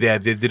 maybe Sikh. Yeah,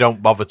 they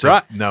don't bother to.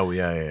 Right. No,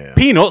 yeah.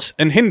 Peanuts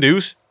and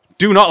Hindus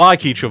do not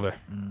like each other.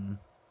 Do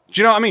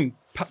you know what I mean?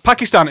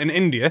 Pakistan and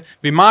India,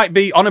 they might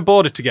be on a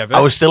border together. I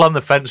was still on the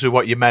fence with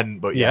what you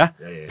meant, but Yeah.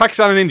 yeah.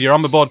 Pakistan and India are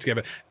on the border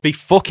together. They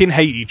fucking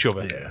hate each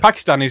other. Yeah.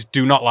 Pakistanis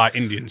do not like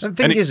Indians. And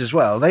the thing it- is, as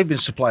well, they've been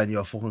supplying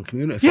your fucking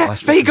community for the yeah,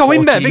 last they fucking go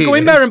in there. 40 They go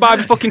in years. there and buy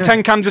the fucking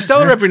 10 cans of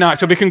Stella every night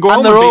so they can go And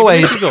home they're beat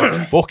always the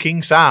missus up.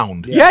 fucking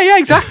sound. Yeah,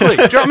 exactly.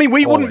 Do you know what I mean?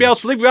 We wouldn't be able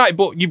Always. to live without it,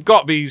 but you've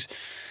got these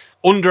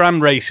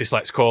underhand racists,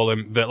 let's call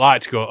them, that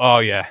like to go, oh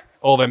yeah,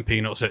 all them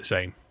peanuts are the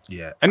same.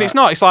 Yeah. And it's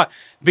not. It's like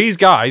these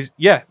guys.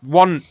 Yeah,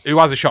 one who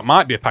has a shop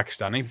might be a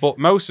Pakistani, but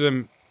most of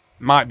them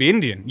might be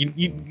Indian.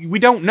 We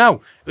don't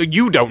know.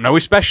 You don't know,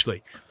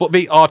 especially. But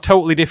they are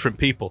totally different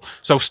people.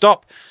 So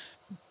stop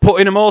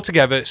putting them all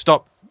together.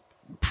 Stop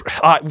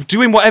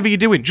doing whatever you're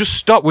doing. Just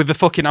stop with the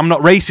fucking "I'm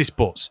not racist"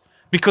 buts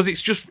because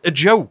it's just a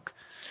joke.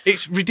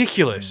 It's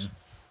ridiculous.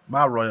 My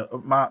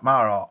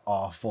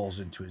R falls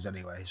into his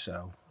anyway,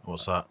 so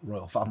What's that?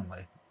 royal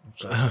family.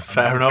 So,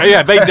 Fair enough.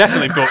 Yeah, they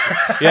definitely. But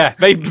yeah,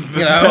 they.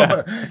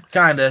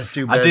 kind of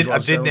two birds. I one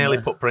did stone nearly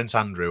there. put Prince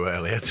Andrew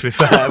earlier, to be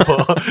fair,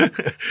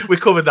 but we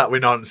covered that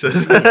with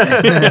nonsense.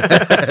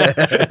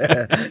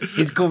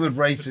 He's covered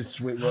racists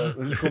with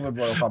covered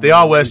royal family. They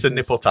are worse than racists.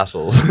 nipple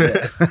tassels.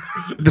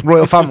 The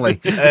royal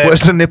family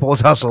worse than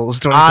nipples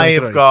hassles.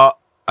 I've got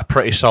a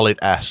pretty solid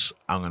S,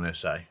 I'm going to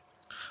say.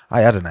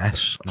 I had an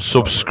S.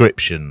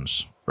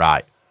 Subscriptions.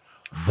 Right.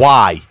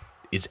 Why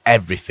is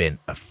everything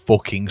a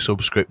fucking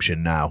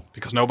subscription now?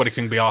 Because nobody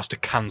can be asked to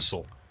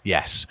cancel.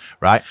 Yes,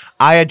 right.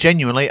 I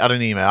genuinely had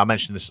an email. I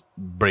mentioned this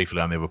briefly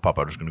on the other pop.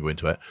 I'm just going to go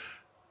into it.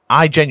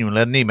 I genuinely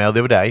had an email the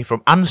other day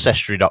from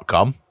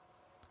Ancestry.com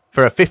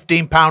for a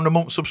 £15 a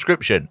month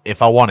subscription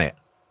if I want it.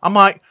 I'm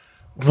like,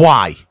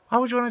 why? How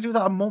would you want to do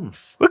that a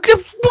month? Well, Like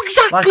it's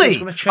exactly.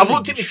 gonna I've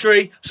looked at change. my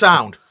tree.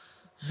 Sound.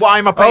 Why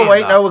am I paying Oh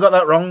wait, that? no, we got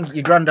that wrong.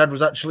 Your granddad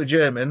was actually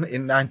German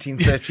in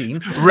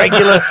 1913.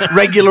 Regular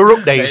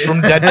updates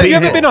from dead Have people. you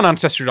ever been on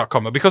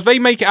Ancestry.com? Because they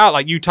make it out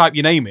like you type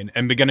your name in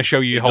and they're going to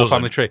show you your whole doesn't.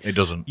 family tree. It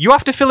doesn't. You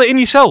have to fill it in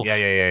yourself.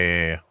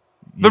 Yeah.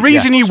 The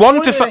reason you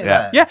want to... What's the point in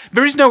it Yeah,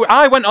 there is no...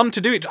 I went on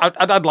to do it.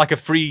 I'd had like a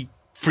free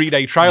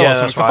 3-day trial Yeah,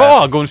 or that's something. So I why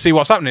thought, I'll go and see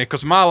what's happening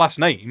because my last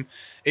name,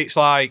 it's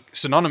like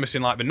synonymous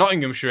in like the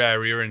Nottinghamshire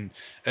area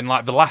and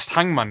like the last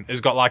hangman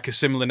has got like a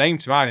similar name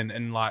to mine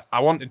and like I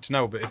wanted to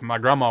know, but if my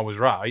grandma was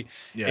right,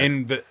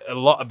 a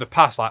lot of the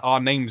past, like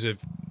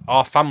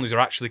our families are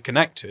actually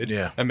connected,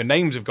 and the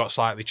names have got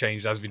slightly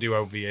changed as we do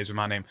over the years with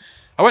my name.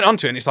 I went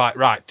onto it and it's like,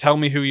 right, tell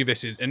me who you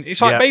this is. And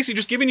it's like basically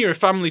just giving you a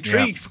family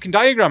tree fucking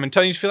diagram and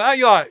telling you to fill it out.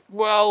 You're like,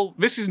 well,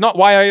 this is not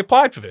why I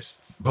applied for this.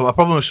 But my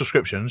problem with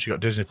subscriptions, you got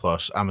Disney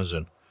Plus,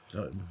 Amazon,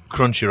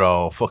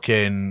 Crunchyroll,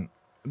 fucking,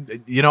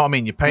 you know what I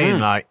mean? You're paying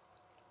like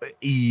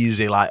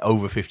easy, like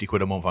over 50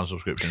 quid a month on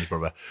subscriptions,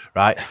 brother,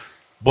 right?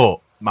 But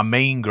my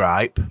main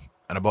gripe,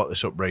 and I brought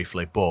this up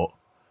briefly, but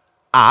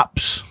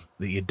apps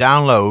that you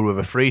download with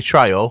a free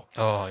trial,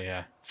 Oh,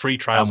 yeah. Free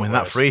trials. and when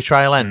that free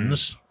trial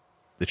ends,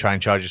 they try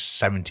and charge you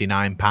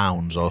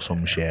 £79 or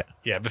some shit.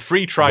 Yeah, the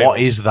free trials. What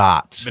is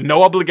that? The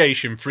no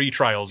obligation free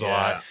trials are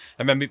Yeah. like,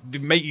 and then they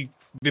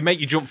make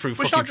you jump through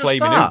But it's fucking not just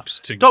flaming that. hoops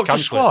to Dr.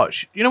 cancel it.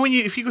 Squatch. You know,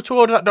 if you go to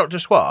order that Dr.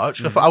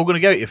 Squatch, I thought I was going to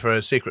get it you for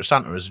a Secret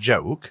Santa as a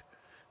joke.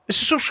 It's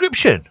a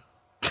subscription.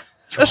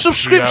 A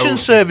subscription No.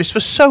 service for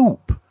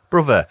soap.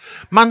 brother.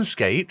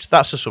 Manscaped,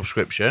 that's a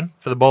subscription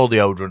for the ball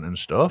deodorant and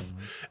stuff.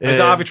 Is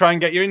that how we try and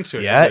get you into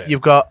it? Yeah,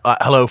 you've got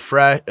Hello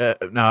Fresh.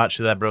 No,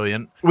 actually, they're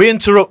brilliant. We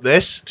interrupt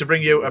this to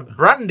bring you a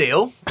brand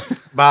deal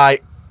by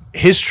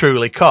his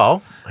truly,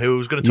 Carl,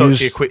 who's going to talk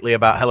to you quickly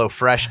about Hello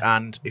Fresh,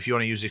 and if you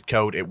want to use his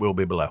code, it will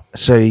be below.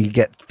 So you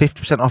get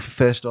 50% off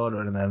your first order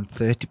and then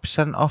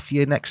 30% off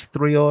your next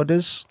 3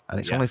 orders, and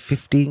it's only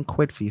 15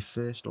 quid for your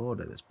first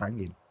order. That's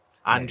banging.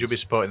 And you'll be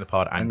supporting the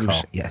pod and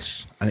Carl.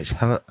 Yes, and it's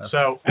Hello.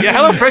 So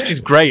Hello Fresh is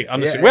great.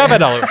 Honestly, we have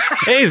had Hello.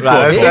 It is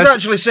Right, good. It is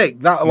actually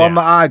sick. That one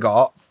that I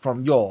got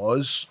from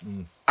yours,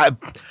 I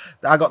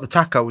got the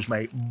tacos,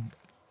 mate.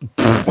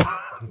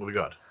 what we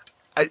got?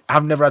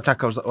 I've never had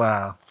tacos that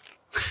well.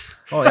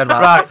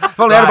 I've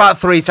only had about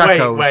 3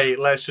 tacos. Wait,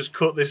 let's just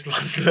cut this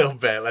last little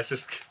bit.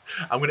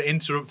 I'm going to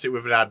interrupt it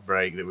with an ad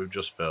break that we've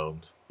just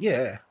filmed.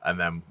 Yeah. And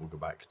then we'll go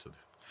back to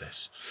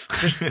this.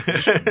 Just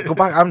go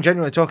back. I'm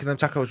genuinely talking. Them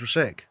tacos were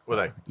sick. Were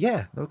they?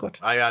 Yeah, they were good.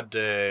 I had.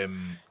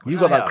 You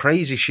got that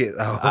crazy shit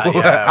though.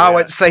 Yeah, I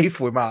went safe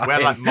with mine. We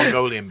had like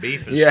Mongolian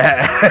beef and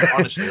Yeah. stuff.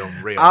 Honestly,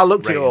 unreal. I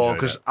looked at it Really all enjoyed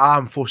because it.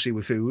 I'm fussy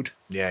with food.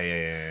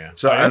 Yeah.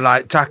 So and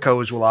like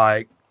tacos were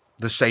like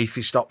the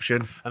safest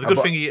option. And the good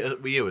thing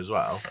with you as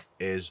well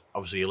is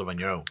obviously you live on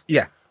your own.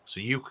 Yeah. So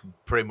you can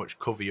pretty much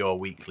cover your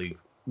weekly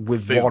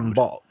with food. one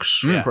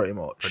box, Yeah, pretty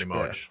much. Pretty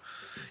much.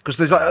 Because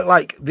there's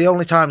like the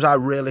only times I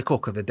really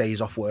cook are the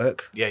days off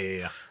work.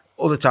 Yeah.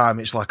 Other time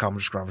it's like I'm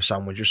just gonna have a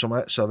sandwich or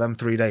something. So them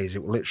 3 days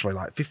it was literally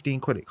like 15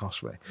 quid it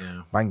cost me.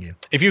 Yeah. Banging.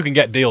 If you can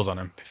get deals on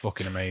them,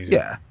 fucking amazing.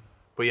 Yeah.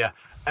 But yeah,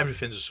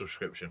 everything's a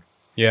subscription.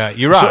 Yeah,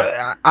 you're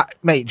right. So,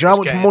 mate, do you know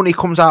how much money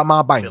comes out of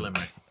my bank? Killing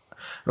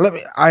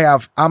me. I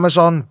have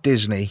Amazon,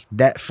 Disney,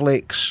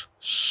 Netflix,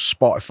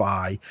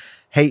 Spotify,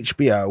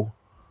 HBO,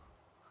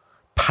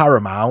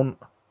 Paramount,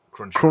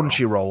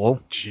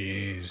 Crunchyroll,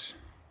 Jeez.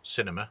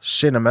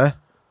 Cinema.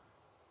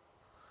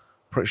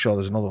 Pretty sure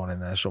there's another one in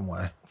there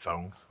somewhere.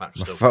 Phone. My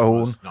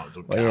phone. Not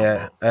done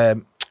Yeah.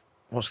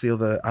 What's the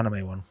other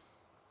anime one?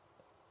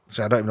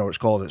 So I don't even know what it's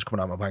called. It's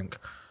coming out of my bank.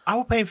 I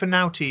was paying for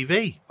Now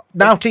TV.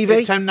 Now TV?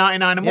 It's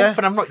 $10.99 a month,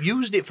 and I've not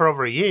used it for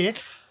over a year.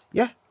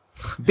 Yeah.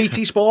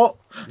 BT Sport.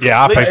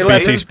 Yeah, I pay for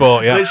BT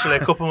Sport, yeah. Literally a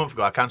couple of months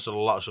ago, I cancelled a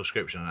lot of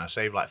subscriptions, and I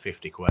saved like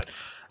 50 quid.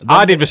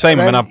 I did the same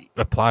when I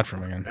applied for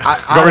them again.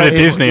 I got rid of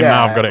Disney and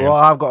now I've got it. Well,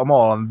 I've got them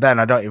all, and then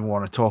I don't even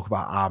want to talk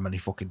about how many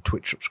fucking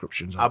Twitch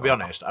subscriptions I'll be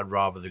honest, I'd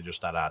rather they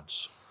just had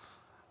ads.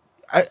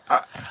 I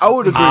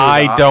would agree with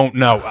I that. don't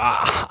know.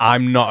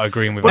 I'm not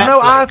agreeing with But that.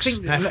 no, I Netflix.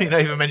 think... I think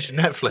they even mentioned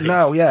Netflix.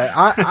 No, yeah.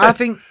 I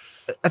think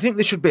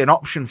there should be an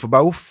option for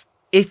both.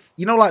 If,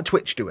 you know, like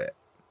Twitch do it.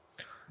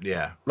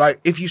 Yeah.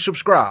 Like, if you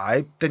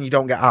subscribe, then you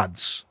don't get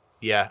ads.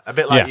 Yeah, a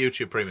bit like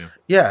YouTube Premium.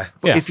 Yeah,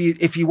 but Yeah.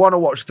 if you want to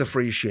watch the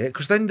free shit,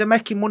 because then they're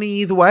making money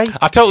either way.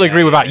 I totally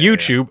agree with that.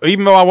 YouTube,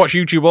 even though I watch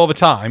YouTube all the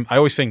time, I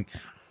always think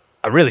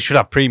I really should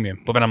have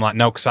premium. But then I'm like,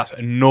 no, because that's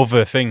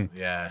another thing.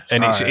 Yeah.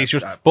 And it's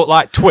just, but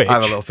like Twitch, I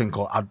have a little thing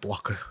called ad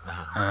blocker.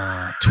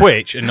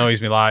 Twitch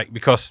annoys me, like,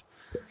 because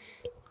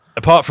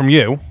apart from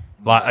you,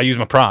 like, I use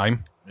my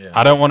Prime. Yeah.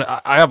 I don't want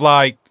to, I have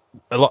like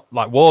a lot,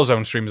 like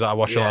Warzone streams that I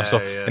watch a lot of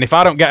stuff. Yeah. And if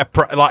I don't get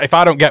if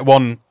I don't get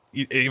one,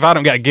 if I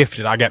don't get a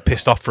gifted, I get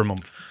pissed off for a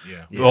month.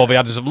 Yeah. All the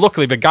ads.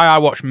 Luckily, the guy I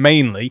watch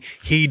mainly,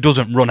 he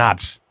doesn't run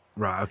ads.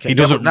 Right, okay. He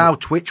doesn't but now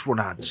Twitch run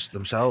ads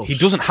themselves. He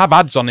doesn't have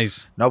ads on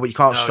his. No, but you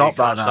can't stop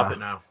you can't that stop it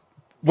now. now.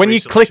 When you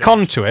Recently click changed.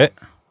 onto it,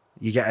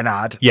 You get an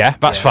ad. yeah,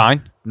 that's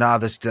fine. Now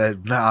they've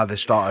started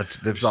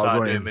Started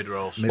running doing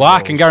mid-rolls. Well,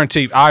 I can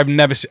guarantee I've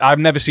never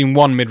seen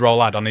one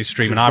mid-roll ad on his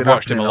stream, and I've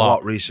watched him a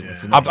lot. recently.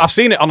 for me. I've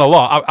seen it on a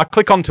lot. I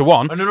click onto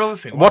one, And another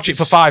thing, watch it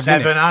for 5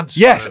 7 minutes. ads.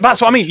 Yes,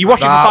 that's what I mean. You watch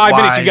it for That 5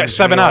 minutes, you get winds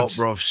 7 me up, ads.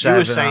 bruv, You were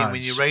 7 saying ads.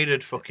 when you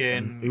raided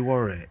fucking... Who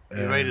were it?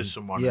 You raided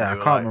someone. Yeah, I you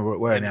were can't remember what it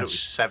were. ended and up with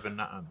it's 7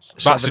 ads.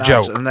 That's 7 a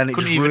joke. ads, and then it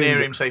Couldn't just even ruined hear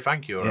it. him say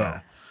thank you. Or Yeah,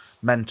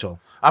 mental.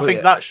 I But think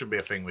yeah, that should be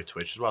a thing with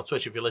Twitch as well.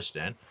 Twitch, if you're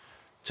listening,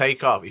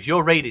 take off. If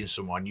you're raiding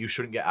someone, you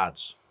shouldn't get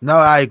ads. No,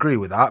 I agree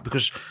with that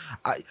because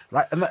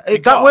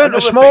that got weren't a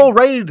another small thing.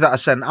 raid that I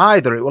sent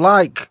either. It were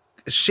like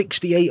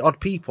 68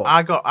 odd people.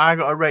 I got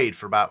a raid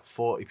for about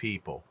 40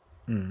 people,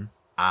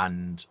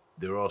 and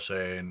they were all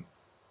saying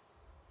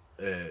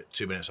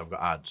 2 minutes. I've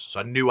got ads,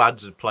 so I knew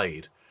ads had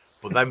played.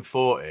 But then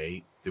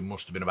 40, there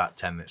must have been about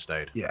 10 that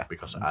stayed. Yeah,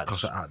 because of ads.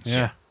 Because of ads.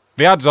 Yeah,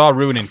 the ads are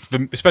ruining,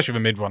 especially the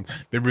mid one.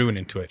 They're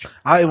ruining Twitch.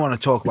 I want to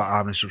talk about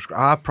how many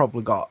subscribers. I've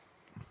probably got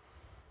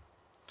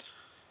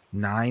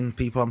 9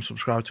 people I'm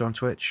subscribed to on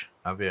Twitch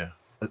Have you?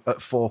 at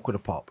 £4 a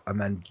pop, and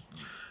then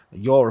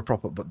you're a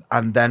proper,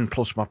 and then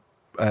plus my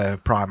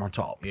Prime on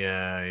top.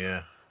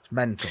 Yeah. It's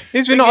mental.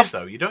 Is we Thing not? is,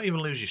 though, you don't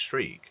even lose your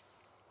streak.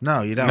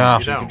 No, you don't. No.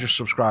 You can just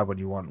subscribe when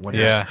you want.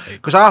 Yeah.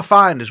 Because I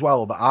find as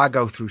well that I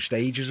go through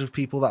stages of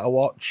people that I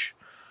watch.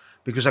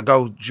 Because I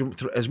go jump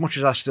through, as much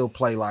as I still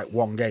play like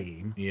one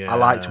game, I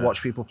like to Yeah.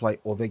 watch people play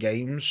other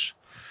games.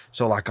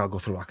 So like I'll go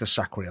through like a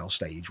Sacriel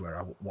stage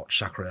where I watch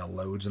Sacriel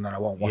loads, and then I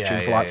won't watch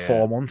him for like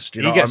 4 months. Do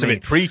you know He gets what I mean? a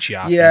bit preachy.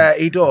 Yeah,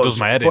 he does. Does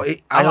my head but in.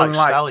 I only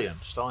like Stallion.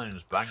 Stallion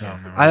is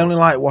banging. I only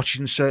like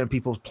watching certain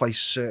people play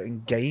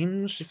certain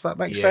games, if that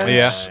makes sense.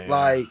 Yeah.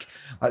 Like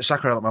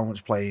Sakurai at the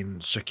moment's playing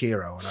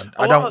Sekiro, and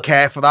I don't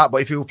care for that.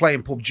 But if he were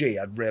playing PUBG,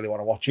 I'd really want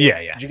to watch it.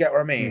 Yeah. Do you get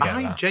what I mean?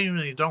 I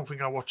genuinely don't think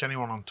I watch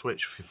anyone on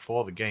Twitch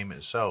for the game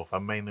itself. I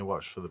mainly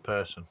watch for the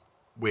person,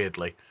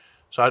 weirdly.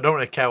 So I don't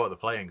really care what they're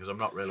playing because I'm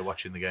not really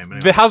watching the game anyway.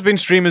 There has been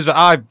streamers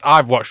that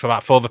I've watched for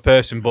that for the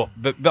person, but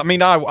I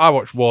mean I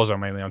watch Warzone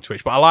mainly on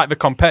Twitch, but I like the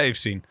competitive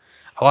scene.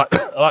 I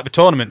like the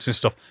tournaments and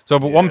stuff. So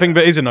one thing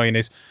that is annoying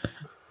is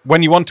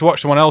when you want to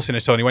watch someone else in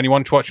a tourney, when you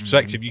want to watch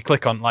perspective, you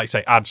click on, like,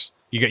 say, ads.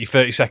 You get your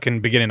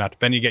 30-second beginning ad,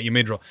 then you get your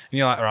mid-roll, and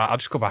you're like, all right, I'll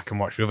just go back and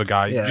watch the other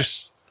guy. Yeah.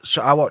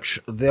 So I watch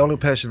the only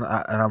person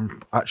and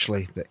I'm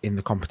actually in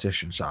the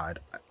competition side.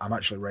 I'm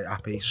actually really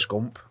happy.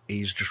 Scump,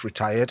 he's just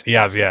retired. He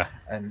has, yeah,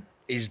 and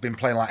he's been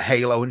playing like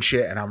Halo and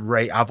shit. And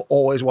I've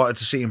always wanted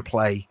to see him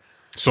play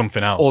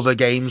something else, other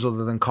games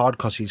other than COD,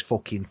 because he's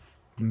fucking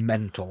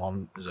mental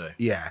on. Is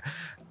he? Yeah.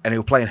 And he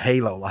was playing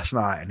Halo last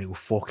night, and he was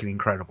fucking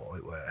incredible.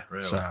 It were.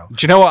 Really? So do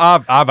you know what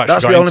I've actually?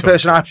 That's the only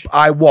person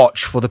I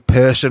watch for the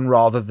person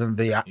rather than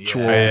the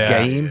actual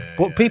game.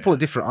 But people are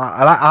different.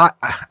 I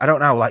don't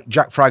know. Like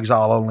Jack Frags,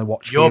 I'll only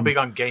watch. You're him. big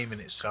on gaming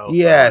itself.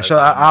 Yeah, so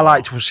I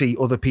like to see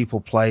other people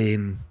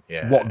playing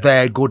what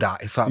they're good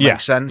at. If that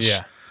makes sense.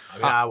 Yeah. I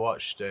mean, I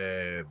watched.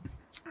 In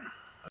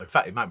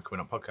fact, it might be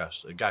coming on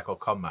podcast. A guy called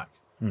Conmac.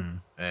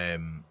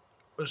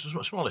 It's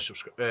a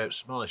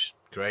smallish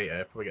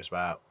creator. Probably gets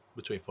about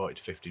between 40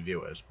 to 50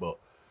 viewers, but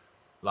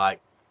like,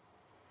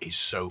 he's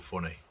so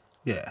funny.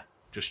 Yeah.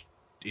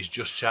 He's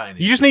just chatting.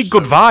 You just need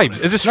good vibes.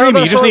 As a streamer,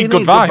 you just need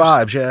good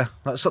vibes. Yeah,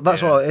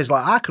 that's all it is.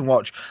 Like, I can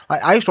watch.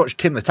 Like, I used to watch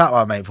Tim the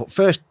Tap, mate, for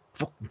first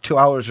 2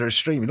 hours of a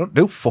stream. You don't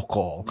do fuck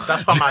all.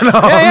 That's what you know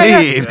what I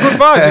mean? Good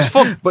vibes. It's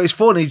fun, but it's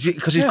funny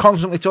because he's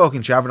constantly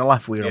talking to you, having a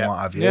laugh with you and what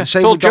have you. Yeah. Same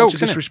It's all with Dr. jokes,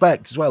 isn't it?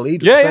 Disrespect as well. He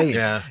does the same.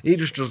 Yeah. He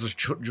just does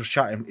just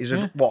chatting. He's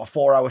a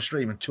 4-hour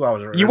stream and 2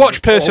 hours. You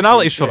watch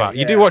personalities for that.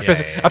 You do watch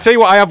personalities. I'll tell you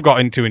what I have got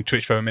into in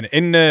Twitch for a minute.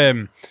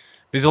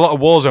 There's a lot of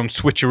Warzone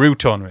switcheroo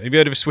tournament. Have you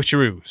heard of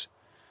switcheroos?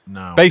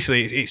 No.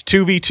 Basically, it's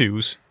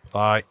 2v2s,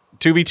 like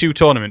 2v2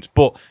 tournaments,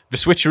 but the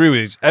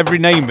switcheroo is every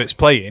name that's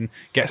playing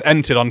gets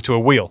entered onto a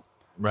wheel.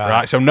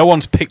 Right. So no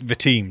one's picked the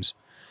teams.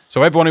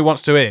 So everyone who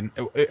wants to in,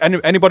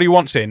 anybody who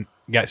wants in,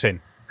 gets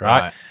in.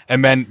 Right?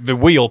 And then the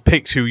wheel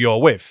picks who you're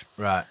with.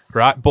 Right.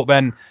 But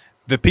then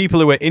the people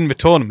who are in the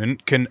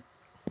tournament can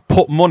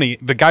put money,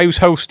 the guy who's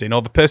hosting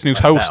or the person who's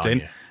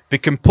hosting, they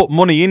can put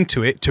money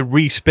into it to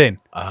respin.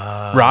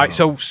 Oh. Right?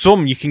 So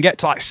you can get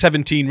to like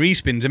 17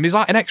 respins, and there's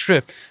like an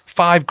extra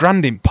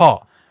 $5,000 in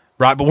pot.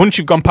 Right? But once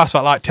you've gone past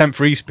that like 10th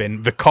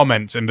respin, the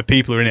comments and the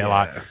people who are in it are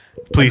like,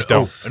 please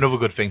don't. Another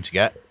good thing to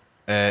get,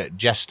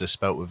 Jester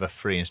spelt with a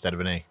 3 instead of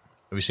an E.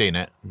 Have you seen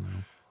it?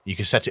 Mm. You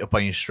can set it up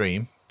on your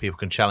stream. People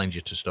can challenge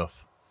you to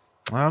stuff.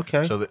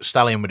 Okay. So that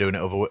Stallion were doing it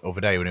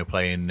over day when you were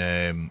playing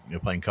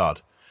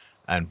COD,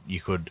 and you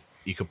could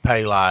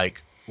pay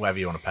like whatever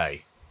you want to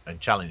pay and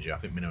challenge you. I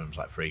think minimum's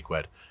like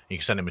 £3. You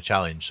can send him a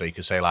challenge, so you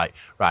can say like,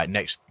 right,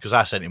 next, because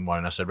I sent him one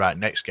and I said, right,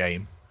 next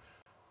game,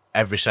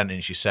 every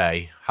sentence you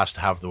say has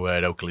to have the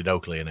word Oakley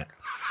Dokley in it.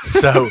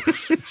 So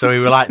we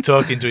were like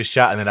talking to his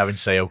chat and then having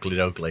to say Oakley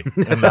Dokley,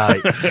 and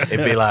like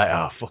it'd be like,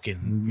 oh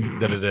fucking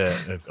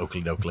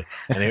Oakley Dokley,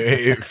 and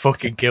it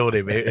fucking killed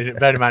him.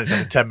 Bear in mind it's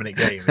like a 10-minute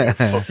game. It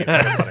was fucking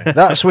funny.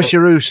 That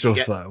switcheroo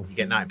stuff though. You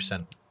get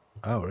 9%.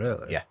 Oh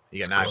really? Yeah, you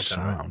get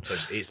 9%.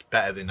 So it's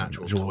better than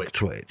actual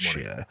Twitch.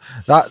 Yeah,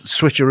 that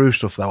switcheroo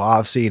stuff though,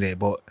 I've seen it,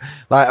 but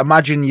like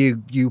imagine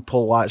you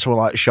pull like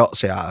someone like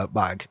Shotzi out of a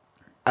bag,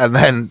 and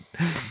then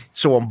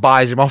someone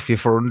buys him off you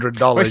for $100.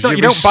 Well,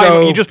 you don't buy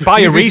him, you just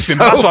buy a respin.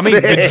 That's what I mean.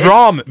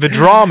 The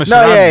drama.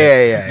 No,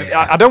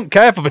 yeah. I don't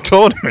care for the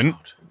tournament.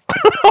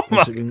 Oh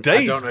my days!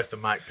 I don't know if the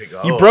mic picked that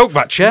up. You broke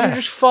that chair. You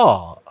just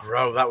fart,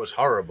 bro. That was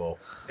horrible.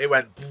 It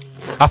went.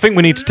 I think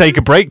we need to take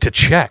a break to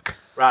check.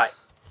 Right.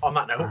 On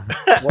that note,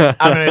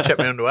 I'm going to check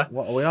my underwear.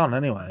 What are we on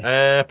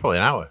anyway? Probably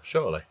an hour,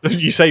 surely.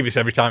 You say this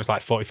every time. It's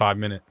like 45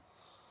 minutes.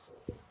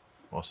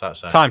 What's that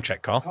say? Time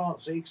check, Carl. I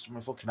can't see because my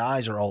fucking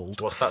eyes are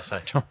old. What's that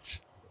say?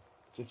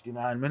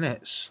 59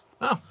 minutes.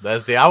 Oh,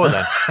 there's the hour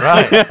then.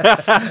 Right.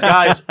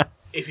 Guys,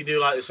 if you do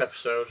like this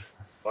episode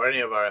or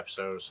any of our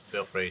episodes,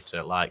 feel free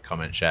to like,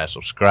 comment, share,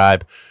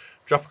 subscribe.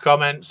 Drop a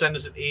comment, send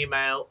us an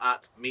email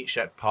at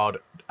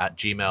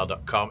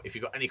meatshedpod@gmail.com. If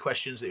you've got any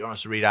questions that you want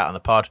us to read out on the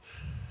pod.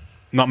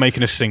 Not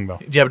making us sing, though.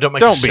 Yeah, but don't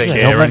make us sing.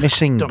 Don't make me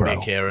sing, don't bro. Don't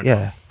be a Kieran.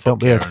 Yeah, don't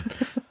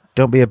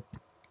be a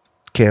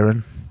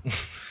Kieran.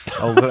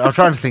 I'm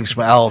trying to think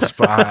something else,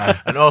 but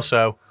and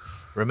also,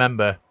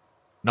 remember,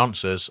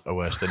 nonces are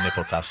worse than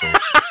nipple tassels.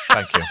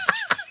 Thank you.